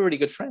friends. They were really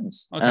good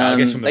friends. Okay, I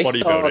guess from the bodybuilding. They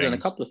starred in a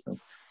couple of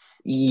films.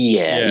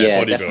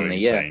 Yeah,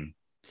 definitely. Scene.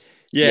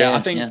 Yeah, I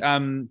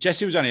think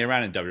Jesse was only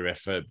around in WWF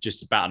for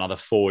just about another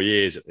 4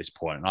 years at this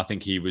point, and I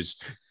think he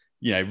was,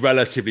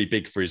 relatively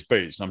big for his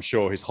boots, and I'm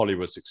sure his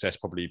Hollywood success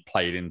probably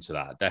played into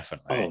that.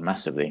 Definitely. Oh,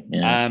 massively.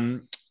 Yeah.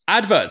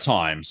 Advert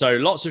time. So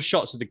lots of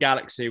shots of the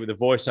galaxy with a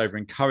voiceover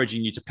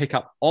encouraging you to pick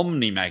up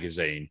Omni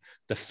magazine,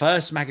 the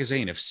first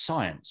magazine of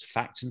science,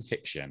 fact, and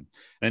fiction.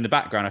 And in the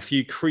background, a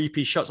few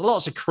creepy shots,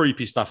 lots of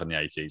creepy stuff in the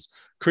 80s,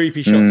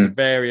 creepy shots of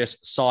various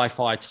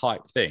sci-fi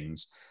type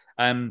things.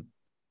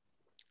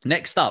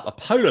 Next up, a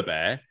polar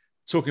bear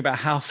talking about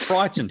how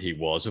frightened he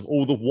was of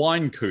all the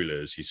wine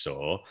coolers he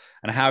saw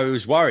and how he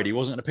was worried he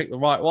wasn't going to pick the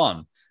right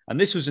one. And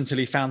this was until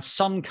he found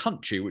Sun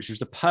Country, which was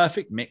the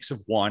perfect mix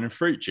of wine and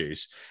fruit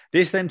juice.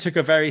 This then took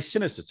a very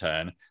sinister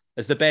turn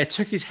as the bear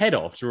took his head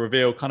off to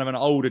reveal kind of an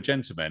older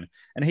gentleman.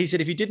 And he said,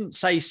 if you didn't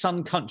say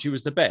Sun Country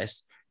was the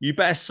best, you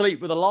better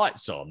sleep with the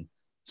lights on.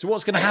 So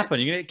what's going to happen?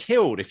 You're going to get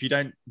killed if you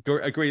don't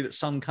agree that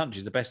Sun Country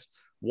is the best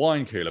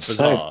wine cooler.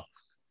 Bizarre.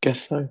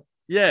 Guess so.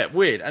 Yeah,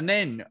 weird. And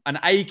then an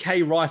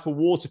AK rifle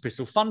water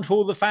pistol, fun for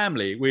all the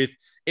family with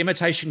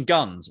imitation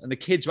guns. And the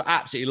kids were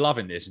absolutely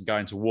loving this and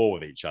going to war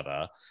with each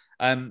other.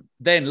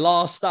 Then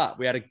last up,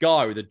 we had a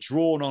guy with a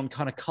drawn-on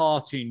kind of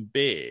cartoon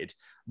beard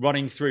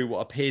running through what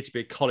appeared to be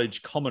a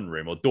college common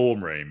room or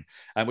dorm room,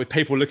 with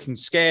people looking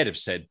scared of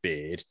said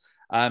beard,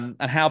 and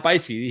how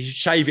basically he should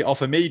shave it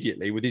off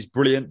immediately with his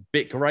brilliant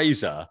Bic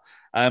razor.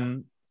 I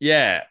don't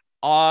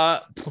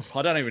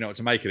even know what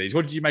to make of these.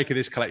 What did you make of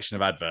this collection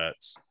of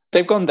adverts?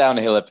 They've gone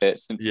downhill a bit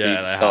since he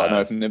started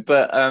opening,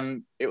 but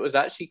it was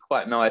actually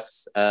quite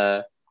nice.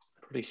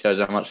 Probably shows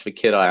how much of a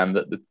kid I am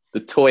that the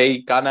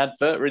toy gun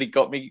advert really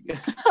got me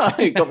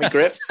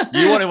gripped.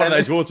 You wanted one of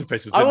those water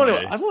pistols, I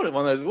wanted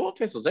one of those water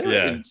pistols. They were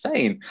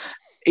insane.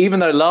 Even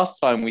though last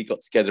time we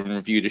got together and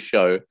reviewed a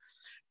show,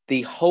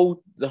 the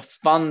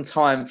fun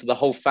time for the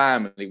whole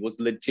family was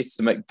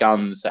legitimate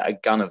guns at a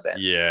gun event.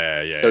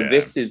 Yeah. So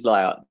this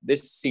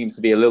seems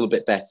to be a little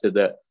bit better,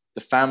 that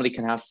the family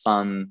can have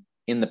fun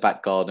in the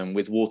back garden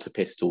with water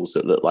pistols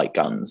that look like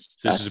guns.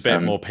 So this was a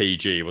bit more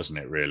PG, wasn't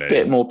it? Really, a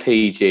bit more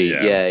PG.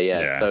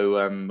 Yeah. So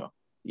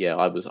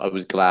I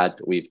was glad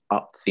that we've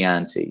upped the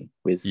ante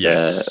with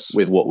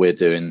what we're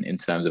doing in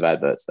terms of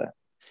adverts there.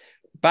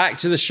 Back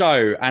to the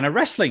show and a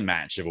wrestling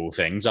match of all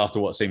things after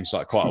what seems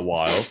like quite a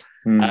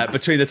while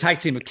between the tag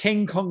team of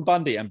King Kong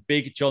Bundy and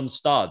Big John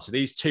Studd. So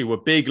these two were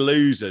big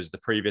losers the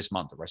previous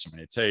month at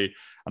WrestleMania 2,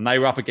 and they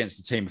were up against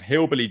the team of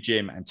Hillbilly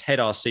Jim and Ted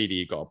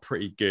Arcidi, who got a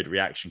pretty good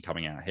reaction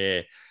coming out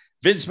here.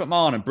 Vince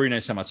McMahon and Bruno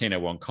Sammartino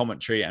were on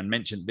commentary and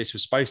mentioned this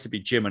was supposed to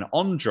be Jim and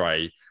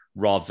Andre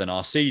rather than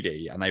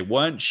Arcidi, and they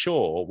weren't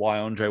sure why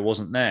Andre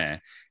wasn't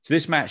there. So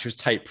this match was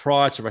taped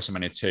prior to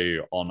WrestleMania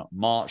 2 on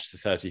March the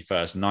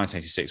 31st,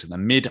 1986 at the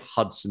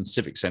Mid-Hudson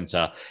Civic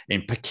Center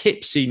in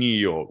Poughkeepsie, New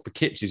York.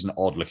 Poughkeepsie is an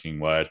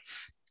odd-looking word.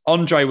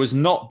 Andre was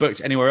not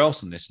booked anywhere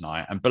else on this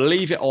night, and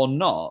believe it or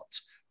not,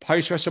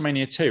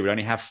 post-WrestleMania 2 would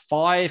only have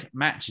 5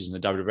 matches in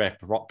the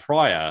WWF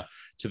prior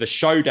to the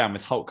showdown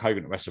with Hulk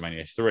Hogan at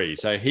WrestleMania 3.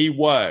 So he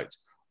worked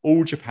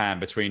all Japan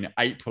between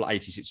April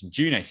 86 and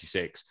June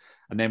 86,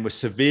 and then was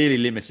severely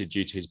limited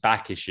due to his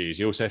back issues.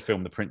 He also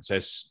filmed the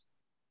Princess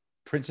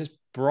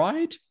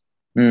Bride?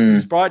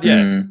 Princess Bride,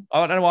 yeah.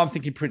 I don't know why I'm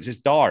thinking Princess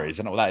Diaries.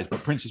 I don't know what that is,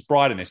 but Princess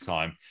Bride in this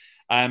time.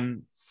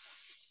 And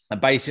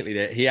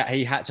basically, he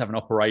had to have an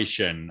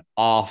operation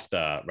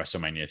after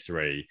WrestleMania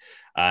 3,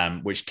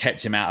 which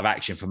kept him out of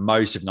action for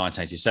most of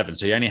 1987.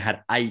 So he only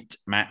had 8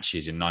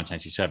 matches in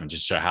 1987,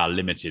 just to show how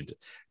limited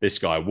this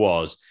guy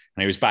was.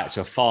 And he was back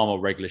to a far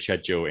more regular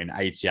schedule in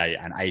 88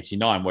 and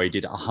 89, where he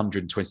did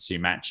 122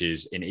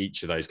 matches in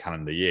each of those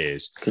calendar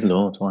years. Good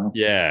Lord, wow.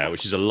 Yeah,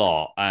 which is a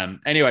lot.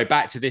 Anyway,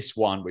 back to this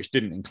one, which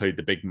didn't include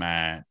the big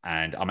man,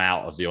 and I'm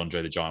out of the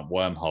Andre the Giant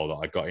wormhole that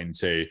I got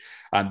into.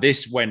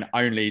 This went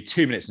only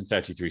 2 minutes and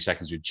 33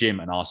 seconds with Jim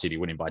and RCD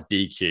winning by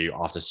DQ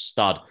after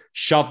Studd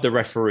shoved the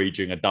referee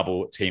during a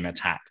double team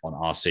attack on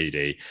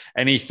RCD.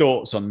 Any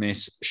thoughts on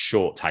this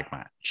short tag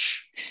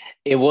match?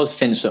 It was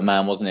Vince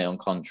McMahon, wasn't it, on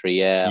commentary?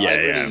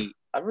 Yeah.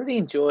 I really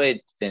enjoyed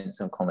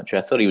Vince on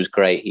commentary. I thought he was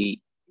great. He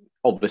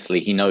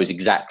knows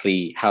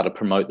exactly how to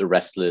promote the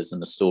wrestlers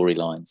and the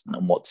storylines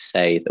and what to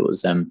say. That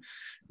was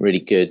really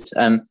good.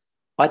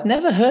 I'd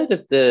never heard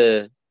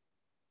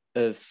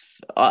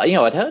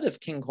I'd heard of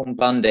King Kong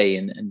Bundy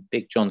and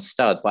Big John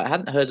Studd, but I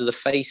hadn't heard of the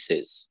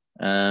faces.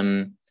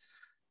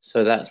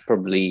 So that's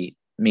probably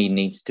me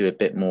needs to do a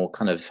bit more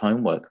kind of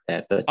homework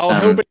there. But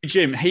Hillbilly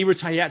Jim, he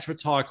had to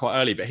retire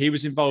quite early, but he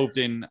was involved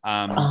in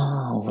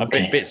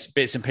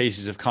bits and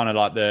pieces of kind of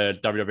like the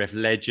WWF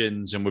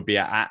legends and would be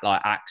at like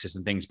Access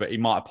and things. But he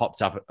might have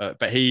popped up.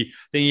 But he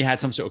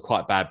had some sort of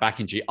quite bad back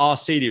injury.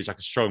 RCD was like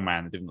a strong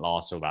man that didn't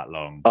last all that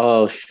long.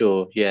 Oh,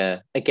 sure, yeah.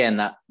 Again,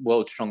 that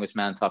world's strongest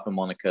man type of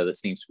moniker that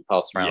seems to be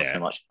passed around so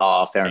much.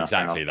 Oh, fair enough.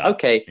 Exactly that.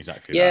 Okay,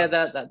 exactly. Yeah,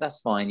 that's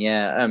fine.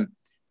 Yeah,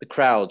 the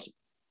crowd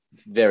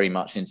very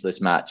much into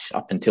this match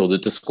up until the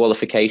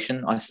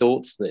disqualification. I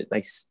thought that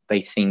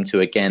they seemed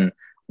to again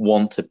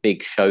want a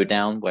big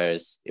showdown,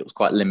 whereas it was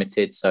quite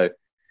limited. So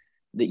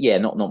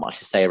not much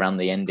to say around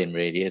the ending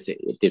really, as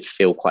it did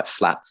feel quite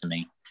flat to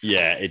me.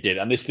 Yeah, it did.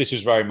 And this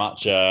was very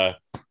much they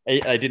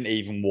didn't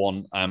even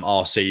want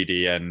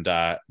RCD and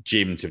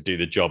Jim to do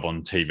the job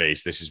on TV.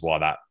 So this is why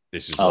what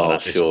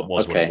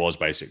it was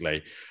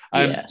basically.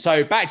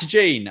 So back to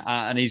Gene,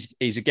 and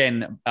he's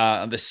again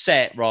on the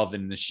set rather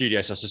than in the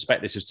studio. So I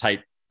suspect this was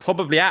taped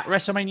probably at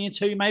WrestleMania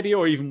 2, maybe,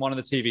 or even one of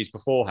the TVs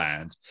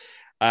beforehand.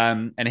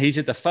 And he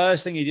said the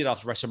first thing he did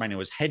after WrestleMania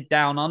was head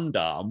down under,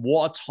 and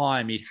what a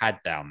time he'd had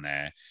down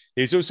there.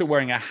 He was also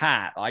wearing a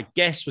hat I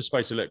guess was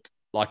supposed to look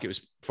like it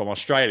was from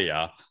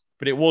Australia,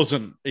 but it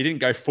wasn't. He didn't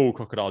go full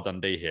Crocodile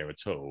Dundee here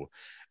at all.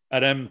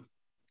 And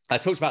I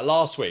talked about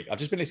last week. I've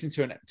just been listening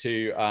to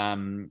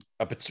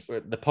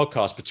the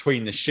podcast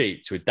Between the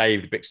Sheets with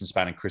David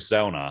Bixenspan and Chris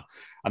Zellner,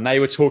 and they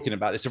were talking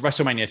about this. A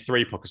WrestleMania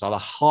 3 podcast. I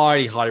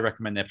highly, highly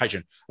recommend their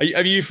Patreon.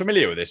 Are you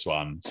familiar with this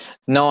one?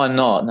 No, I'm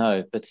not.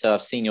 No, but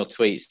I've seen your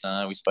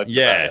tweets. We spoke about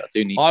it. I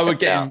do need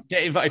to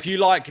get involved. If you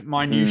like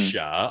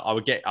minutia, I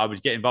would get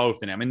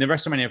involved in it. I mean, the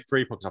WrestleMania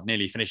 3 podcast I've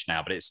nearly finished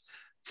now, but it's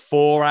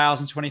 4 hours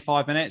and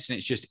 25 minutes, and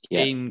it's just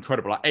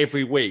incredible. Like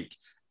every week,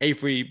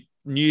 every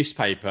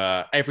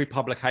newspaper, every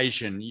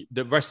publication,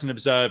 the Wrestling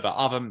Observer,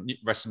 other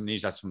wrestling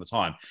newsletters from the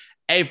time,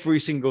 every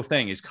single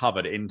thing is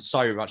covered in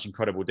so much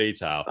incredible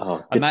detail.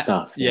 Oh, good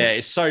stuff. Yeah,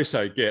 it's so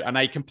good. And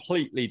they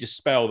completely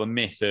dispel the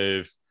myth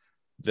of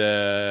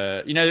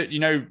the, you know,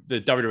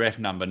 the WWF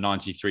number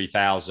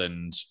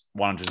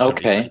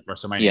 93,170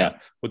 WrestleMania. Yeah.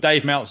 Well,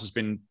 Dave Meltzer has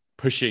been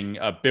pushing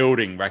a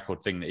building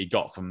record thing that he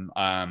got from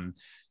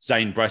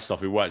Zane Brestoff,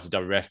 who worked at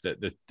WWF, that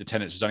the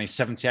attendance was only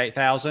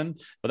 78,000.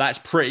 But that's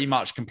pretty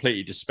much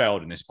completely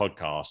dispelled in this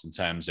podcast in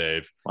terms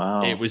of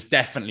it was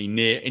definitely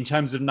near, in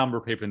terms of number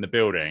of people in the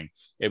building,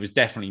 it was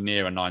definitely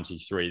nearer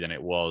 93 than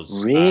it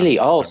was. Really?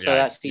 So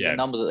actually the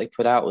number that they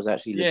put out was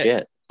actually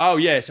legit. Oh,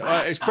 yes. It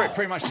was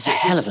pretty much that's a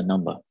hell of a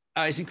number.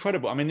 It's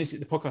incredible. I mean, the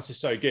podcast is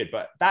so good,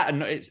 but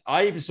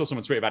I even saw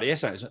someone tweet about it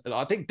yesterday.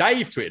 I think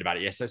Dave tweeted about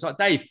it yesterday. It's like,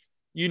 Dave,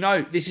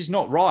 this is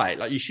not right.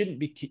 Like you shouldn't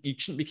be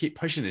keep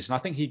pushing this. And I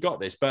think he got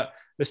this, but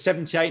the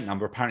 78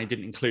 number apparently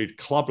didn't include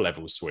club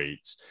level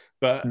suites.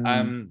 But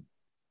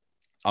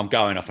I'm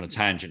going off on a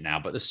tangent now.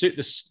 But the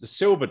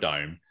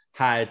Silverdome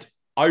had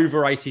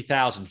over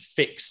 80,000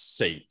 fixed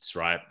seats,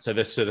 right? So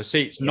the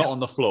seats not on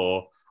the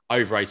floor,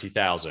 over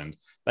 80,000.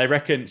 They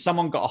reckon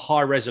someone got a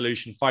high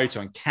resolution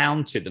photo and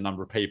counted the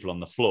number of people on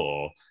the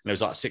floor, and it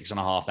was like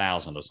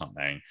 6,500 or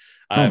something.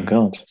 Oh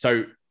God!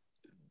 So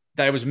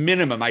there was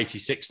minimum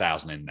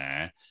 86,000 in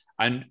there.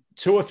 And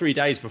 2 or 3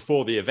 days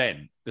before the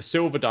event, the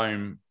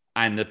Silverdome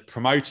and the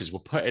promoters were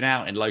putting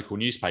out in local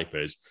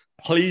newspapers,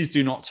 please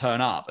do not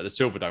turn up at the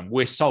Silverdome.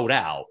 We're sold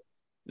out.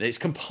 It's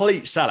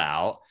complete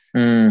sellout.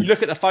 You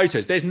look at the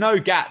photos, there's no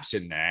gaps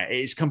in there.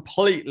 It's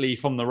completely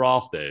from the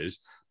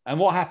rafters. And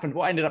what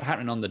ended up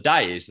happening on the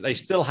day is that they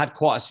still had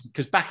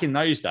because back in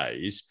those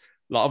days,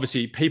 like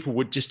obviously people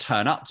would just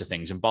turn up to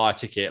things and buy a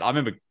ticket. I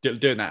remember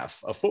doing that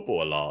at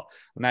football a lot,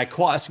 and they had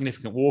quite a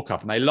significant walk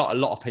up, and they let a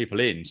lot of people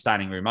in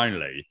standing room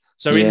only.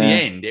 So in the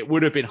end, it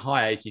would have been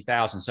high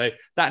 80,000. So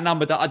that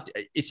number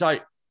it's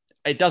like,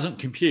 it doesn't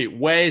compute.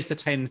 Where's the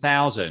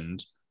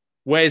 10,000?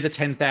 Where are the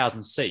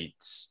 10,000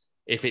 seats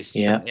if it's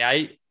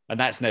 78? And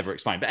that's never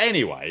explained. But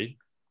anyway,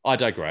 I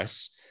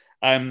digress.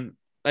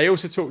 They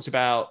also talked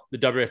about the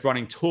WWF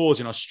running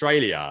tours in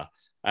Australia.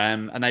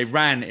 And they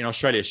ran in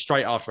Australia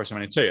straight after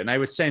WrestleMania 2. And they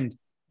would send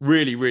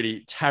really,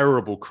 really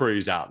terrible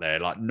crews out there,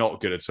 like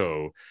not good at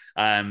all.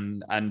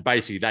 And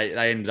basically,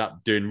 they ended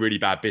up doing really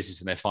bad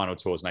business in their final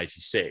tours in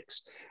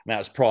 86. And that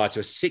was prior to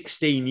a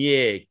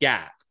 16-year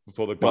gap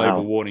before the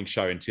Global Warning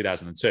Show in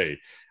 2002.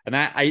 And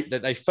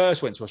that they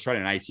first went to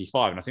Australia in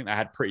 85. And I think they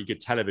had pretty good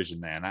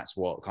television there. And that's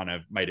what kind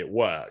of made it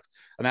work.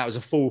 And that was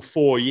a full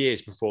 4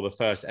 years before the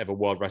first ever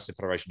World Wrestling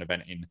Federation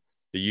event in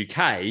the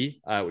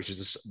UK, which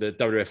is the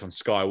WWF on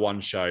Sky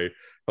One show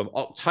from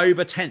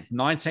October 10th,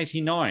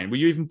 1989. Were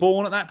you even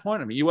born at that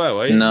point? I mean, you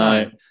were you?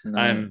 No.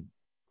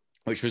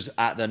 Which was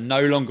at the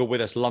No Longer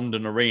With Us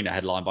London Arena,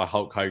 headlined by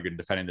Hulk Hogan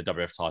defending the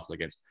WWF title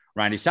against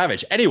Randy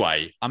Savage.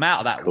 Anyway, I'm out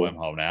of that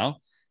wormhole now.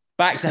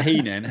 Back to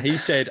Heenan. He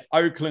said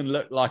Oakland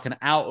looked like an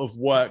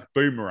out-of-work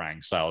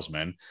boomerang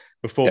salesman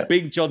before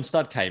Big John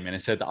Studd came in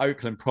and said that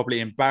Oakland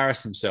probably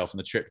embarrassed himself on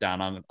the trip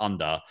down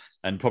under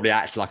and probably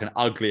acted like an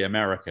ugly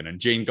American. And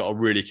Gene got a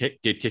really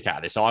good kick out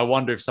of this. So I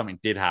wonder if something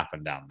did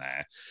happen down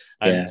there.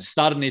 And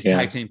Studd and his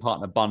tag team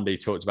partner Bundy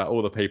talked about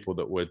all the people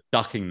that were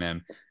ducking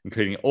them,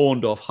 including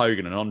Orndorff,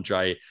 Hogan and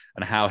Andre,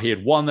 and how he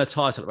had won the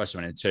title at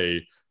WrestleMania 2.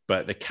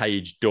 But the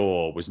cage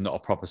door was not a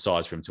proper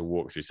size for him to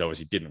walk through, so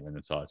obviously didn't win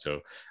the title.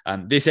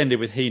 This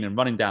ended with Heenan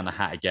running down the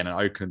hat again and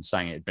Oakland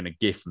saying it had been a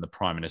gift from the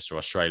Prime Minister of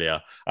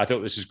Australia. I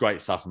thought this was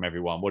great stuff from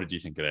everyone. What did you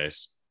think of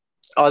this?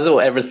 I thought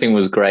everything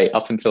was great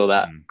up until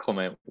that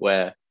comment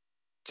where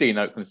Gene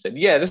Oakland said,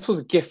 this was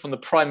a gift from the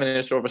Prime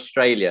Minister of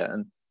Australia.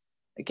 And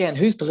again,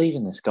 who's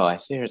believing this guy?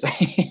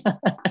 Seriously.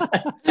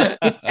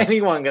 Is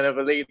anyone going to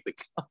believe the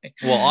guy?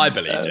 Well, I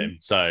believed him.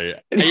 So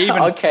he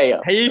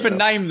even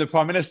named the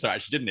Prime Minister,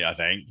 actually, didn't he? I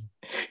think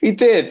he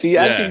did. He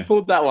actually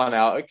pulled that one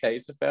out. Okay,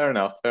 so fair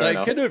enough. I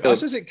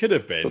suppose it could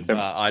have been.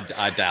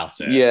 I doubt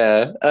it.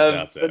 Yeah,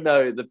 but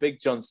no, the Big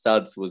John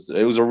Studs was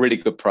a really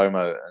good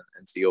promo.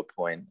 And to your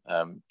point,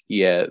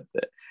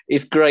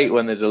 it's great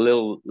when there's a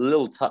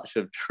little touch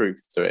of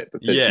truth to it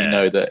because you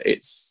know that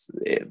it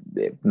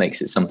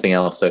makes it something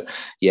else. So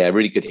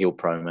really good heel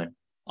promo.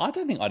 I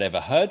don't think I'd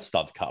ever heard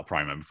Studd cut a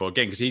promo before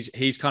again because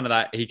he's kind of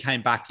that. He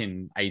came back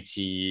in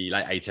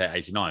 88,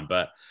 89,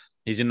 but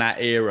he's in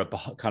that era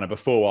kind of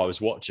before I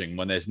was watching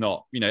when there's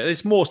not,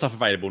 there's more stuff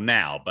available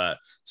now, but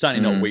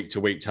certainly not week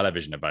to week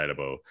television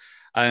available.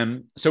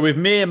 So with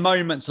mere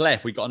moments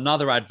left, we got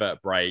another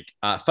advert break.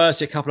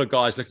 Firstly, a couple of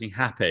guys looking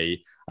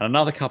happy and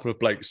another couple of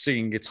blokes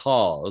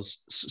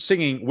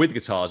singing with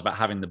guitars about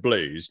having the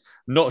blues.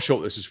 Not sure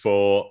what this was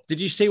for. Did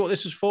you see what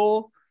this was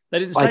for? They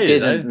didn't say. I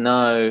didn't.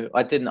 No,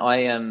 I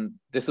didn't.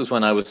 This was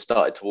when I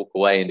started to walk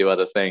away and do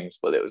other things,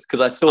 but it was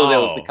because I saw there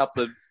was a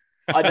couple of.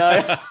 I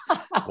know.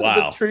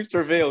 Wow. The truth's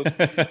revealed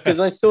because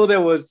I saw there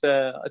was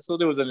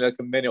only like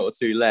a minute or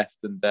two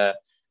left,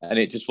 and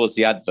it just was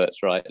the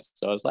adverts, right?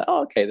 So I was like,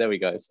 oh, okay, there we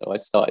go. So I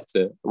started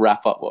to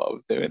wrap up what I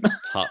was doing.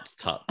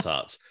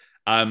 Tut.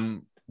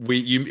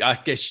 I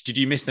guess, did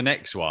you miss the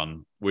next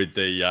one with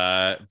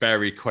the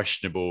very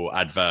questionable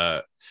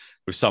advert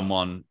with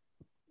someone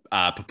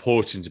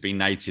purporting to be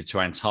native to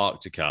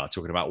Antarctica,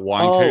 talking about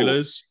wine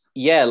coolers?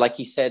 Yeah, like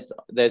he said,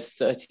 there's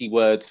 30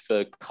 words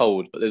for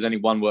cold, but there's only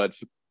one word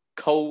for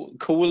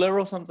cooler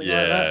or something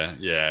like that.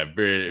 Yeah,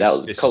 really. That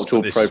was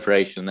cultural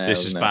appropriation there.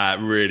 This is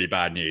bad, really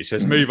bad news. So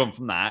let's move on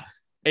from that.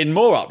 In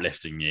more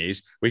uplifting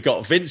news, we've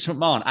got Vince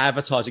McMahon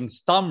advertising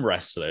thumb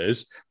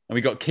wrestlers, and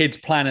we got kids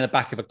playing in the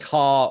back of a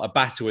car, a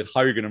battle with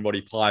Hogan and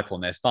Roddy Piper on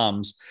their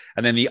thumbs,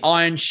 and then the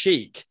Iron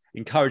Sheik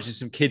encouraging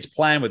some kids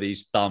playing with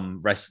these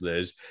thumb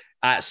wrestlers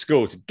at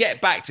school to get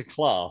back to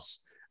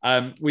class.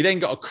 We then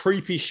got a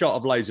creepy shot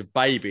of loads of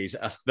babies.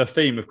 The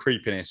theme of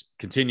creepiness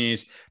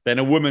continues. Then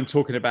a woman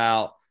talking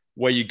about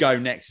Where You Go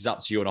Next is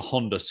up to you on a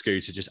Honda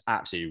scooter, just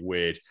absolutely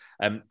weird.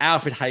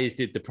 Alfred Hayes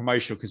did the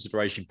promotional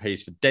consideration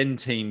piece for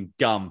Dentyne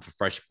Gum for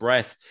fresh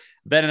breath,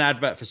 then an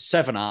advert for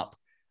 7-Up,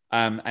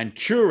 and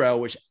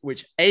Curel,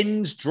 which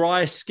ends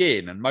dry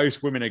skin, and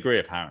most women agree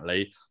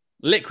apparently.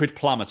 Liquid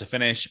Plumber to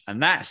finish,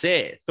 and that's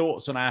it.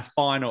 Thoughts on our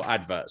final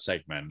advert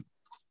segment?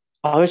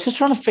 I was just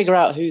trying to figure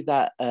out who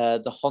that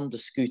the Honda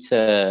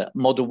scooter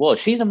model was.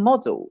 She's a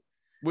model.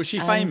 Was she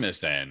famous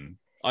then?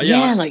 Oh,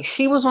 yeah, like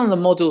she was one of the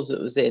models that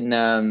was in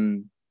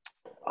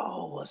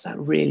what's that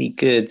really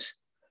good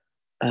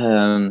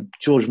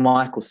George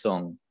Michael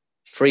song,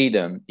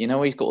 Freedom. You know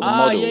where he's got all the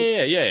models?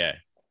 Yeah.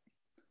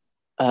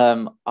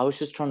 I was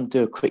just trying to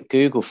do a quick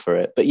Google for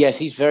it. But yes,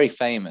 he's very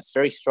famous,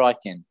 very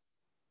striking.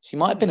 She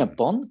might have been a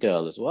Bond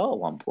girl as well at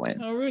one point.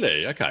 Oh,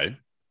 really? Okay.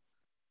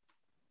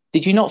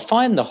 Did you not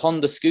find the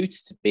Honda scooter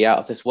to be out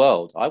of this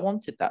world? I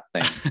wanted that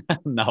thing.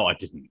 No, I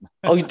didn't.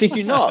 Oh, did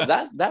you not?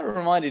 That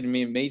reminded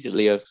me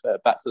immediately of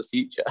Back to the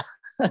Future.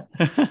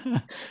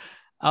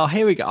 Oh,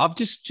 here we go. I've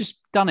just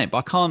done it, but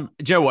I can't.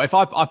 Do you know what? If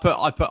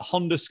I put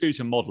Honda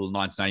scooter model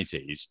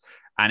 1980s,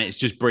 and it's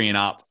just bringing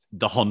up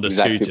the Honda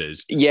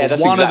scooters. Yeah,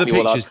 that's one exactly of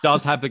the pictures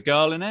does have the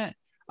girl in it.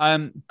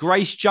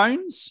 Grace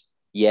Jones.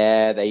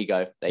 Yeah, there you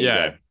go. You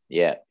go.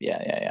 Yeah.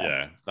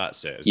 Yeah,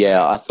 that's it.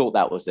 Yeah, I thought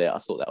that was it. I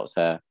thought that was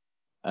her.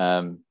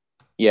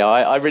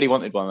 I really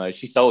wanted one of those.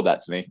 She sold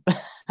that to me.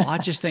 I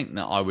just think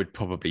that I would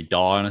probably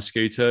die on a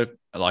scooter,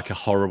 like a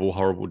horrible,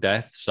 horrible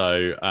death.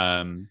 So,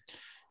 I'm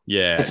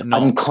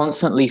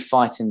constantly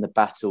fighting the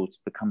battle to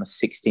become a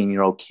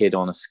 16-year-old kid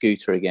on a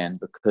scooter again,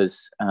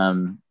 because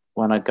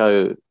when I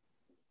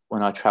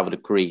travel to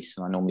Greece,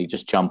 and I normally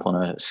just jump on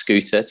a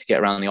scooter to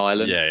get around the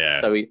island. Yeah.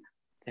 So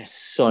they're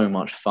so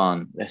much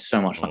fun.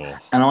 Oh.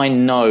 And I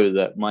know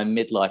that my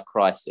midlife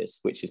crisis,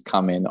 which is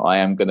coming, I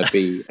am going to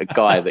be a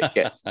guy that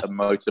gets a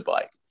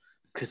motorbike,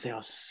 because they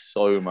are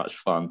so much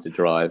fun to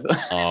drive.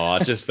 I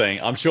just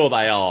think, I'm sure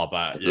they are,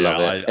 but love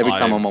it. Every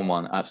time I'm on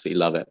one, I absolutely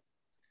love it.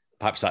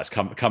 Perhaps that's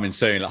coming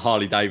soon, like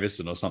Harley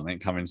Davidson or something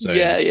coming soon.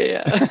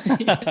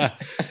 Yeah.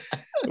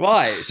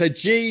 Right. So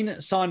Gene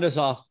signed us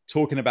off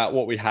talking about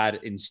what we had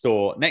in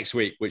store next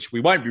week, which we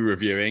won't be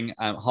reviewing.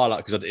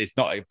 Highlight, because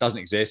it doesn't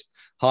exist.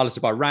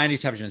 Highlighted by Randy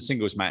Savage in a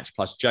singles match,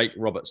 plus Jake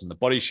Roberts in the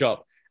Body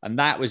Shop. And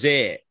that was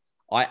it.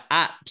 I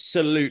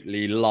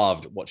absolutely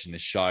loved watching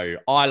this show.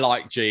 I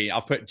like Gene.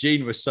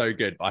 Gene was so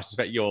good, but I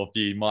suspect your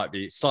view might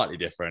be slightly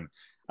different.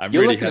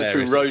 You're really looking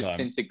through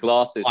rose-tinted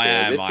glasses. I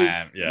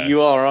am. Yeah.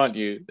 You are, aren't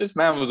you? This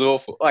man was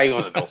awful. Oh, he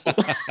wasn't awful.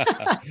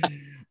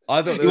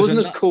 I thought he wasn't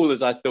as cool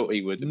as I thought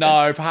he would.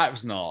 No,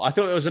 perhaps not. I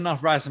thought there was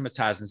enough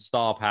razzmatazz and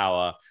star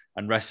power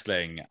and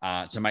wrestling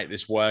to make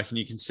this work, and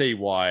you can see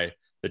why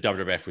the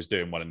WWF was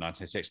doing well in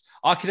 1986.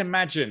 I can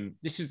imagine.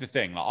 This is the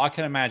thing. Like, I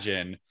can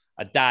imagine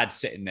a dad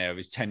sitting there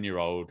with his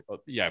 10-year-old.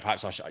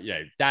 Perhaps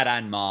dad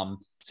and mum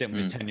sitting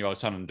with his 10-year-old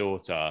son and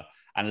daughter,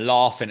 and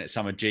laughing at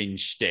some of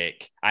Gene's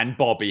shtick and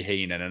Bobby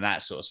Heenan and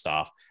that sort of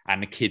stuff,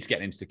 and the kids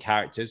getting into the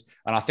characters.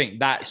 And I think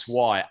that's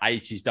why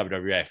 80s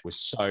WWF was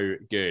so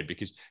good,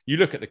 because you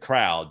look at the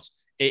crowds,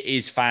 it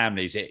is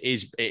families, it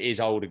is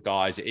older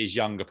guys, it is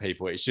younger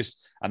people. It's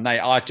just, and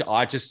I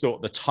just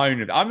thought the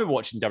tone of it. I remember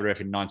watching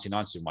WWF in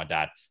 1990 with my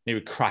dad. He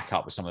would crack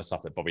up with some of the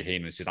stuff that Bobby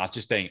Heenan said. I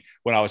just think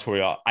when I was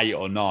probably like 8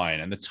 or 9,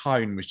 and the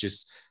tone was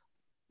just,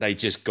 they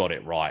just got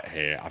it right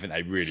here. I think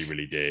they really,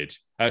 really did.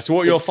 So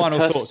what are your final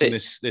thoughts on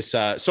this?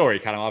 Sorry,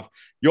 Callum.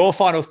 Your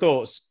final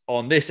thoughts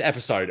on this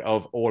episode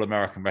of All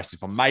American Wrestling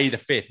from May the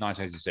 5th,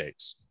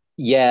 1986?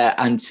 Yeah,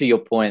 and to your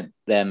point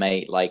there,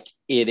 mate, like,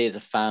 it is a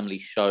family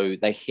show.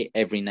 They hit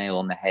every nail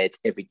on the head,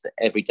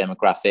 every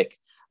demographic.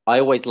 I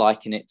always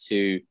liken it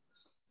to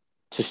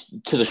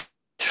the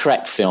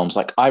Shrek films.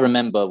 Like, I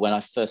remember when I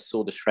first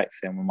saw the Shrek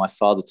film, when my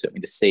father took me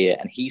to see it,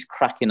 and he's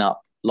cracking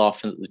up,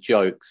 laughing at the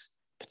jokes,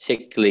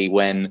 particularly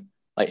when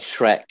like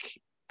Shrek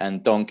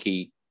and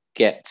Donkey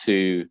get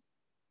to,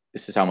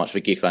 this is how much of a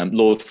geek I am,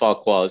 Lord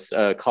Farquaad's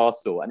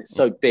castle, and it's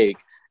so big,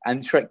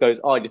 and Shrek goes,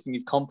 "Oh, do you think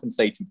he's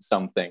compensating for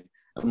something?"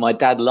 And my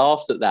dad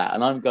laughs at that,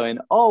 and I'm going,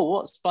 "Oh,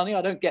 what's funny?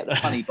 I don't get the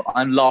funny," but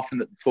I'm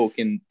laughing at the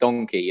talking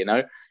donkey.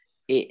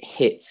 It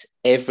hits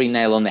every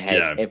nail on the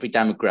head, every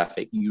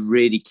demographic. You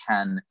really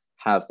can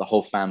have the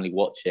whole family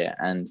watch it,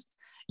 and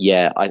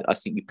I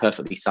think you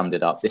perfectly summed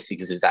it up. This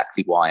is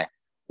exactly why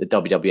the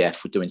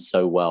WWF were doing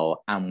so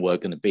well and were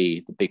going to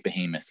be the big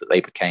behemoths that they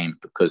became,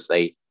 because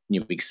they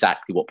knew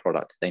exactly what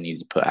product they needed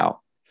to put out.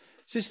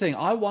 It's this thing.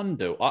 I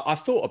wonder, I've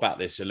thought about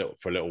this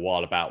for a little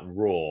while about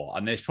Raw,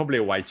 and there's probably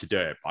a way to do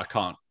it, but I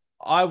can't.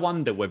 I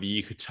wonder whether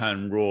you could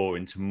turn Raw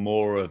into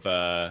more of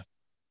a,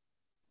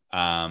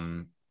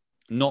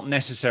 not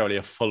necessarily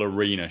a full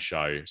arena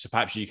show. So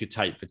perhaps you could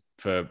take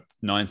for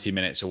 90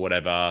 minutes or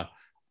whatever.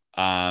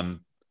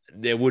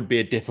 There would be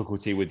a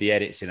difficulty with the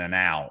edits in and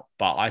out,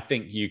 but I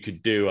think you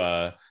could do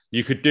a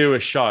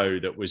show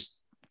that was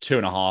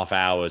 2.5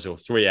 hours or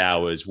 3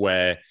 hours,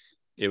 where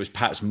it was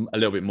perhaps a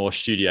little bit more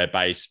studio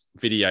based,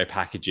 video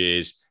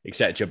packages,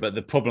 etc. But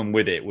the problem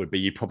with it would be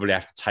you probably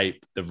have to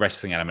tape the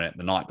wrestling element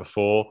the night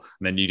before,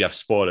 and then you'd have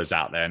spoilers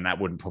out there, and that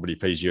wouldn't probably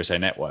please USA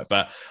Network.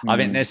 But I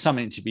think there's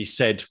something to be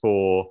said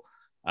for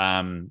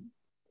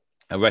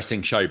a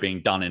wrestling show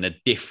being done in a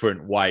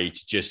different way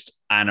to just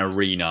an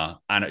arena.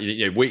 And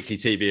weekly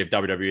TV of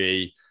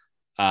WWE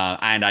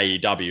and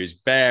AEW is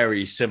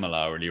very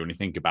similar, really, when you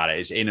think about it.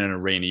 It's in an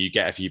arena, you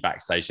get a few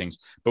backstage things.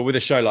 But with a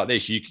show like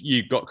this,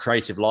 you've got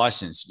creative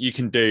license. You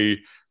can do,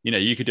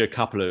 you could do a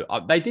couple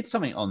of. They did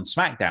something on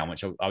SmackDown,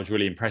 which I was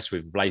really impressed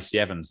with Lacey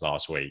Evans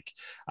last week.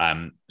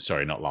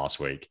 Sorry, not last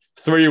week.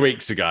 3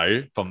 weeks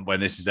ago, from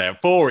when this is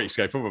out, 4 weeks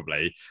ago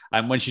probably.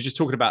 And when she's just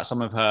talking about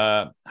some of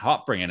her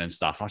upbringing and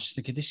stuff, I was just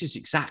thinking, this is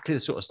exactly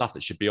the sort of stuff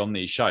that should be on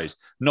these shows,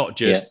 not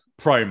just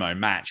promo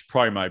match,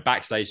 promo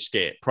backstage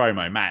skit,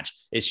 promo match.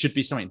 It should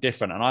be something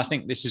different. And I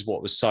think this is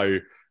what was so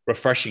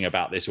refreshing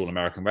about this All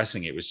American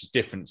Wrestling. It was just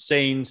different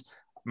scenes,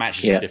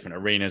 matches in different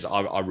arenas.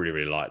 I really,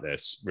 really like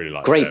this. Really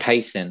like great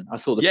pacing. I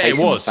thought the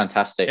pacing was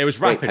fantastic. It was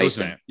rapid,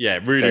 wasn't it? Yeah,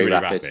 really, really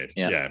rapid.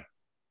 Yeah.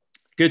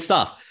 Good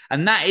stuff.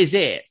 And that is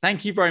it.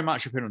 Thank you very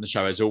much for putting on the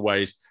show, as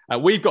always.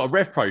 We've got a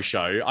RevPro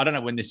show. I don't know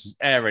when this is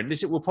airing.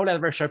 We'll probably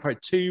have a RevPro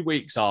 2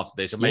 weeks after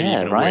this, or maybe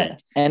even a week.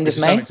 End of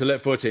May. Something to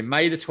look forward to.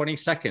 May the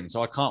 22nd.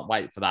 So I can't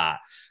wait for that.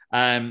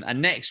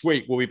 And next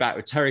week, we'll be back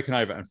with Terry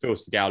Canova and Phil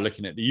Stegall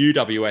looking at the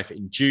UWF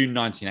in June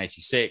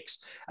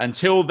 1986.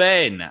 Until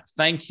then,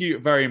 thank you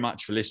very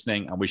much for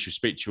listening, and we shall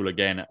speak to you all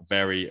again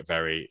very,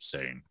 very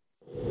soon.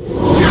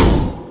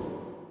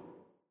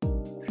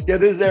 Yeah,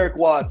 this is Eric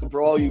Watts, and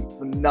for all you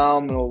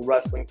phenomenal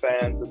wrestling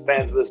fans and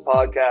fans of this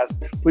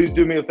podcast, please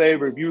do me a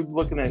favor. If you're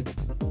looking at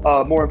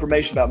more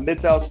information about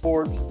Mid-South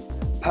Sports,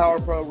 Power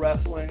Pro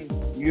Wrestling,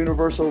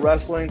 Universal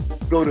Wrestling,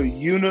 go to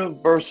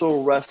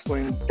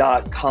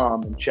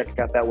universalwrestling.com and check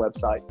out that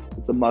website.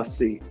 It's a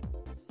must-see.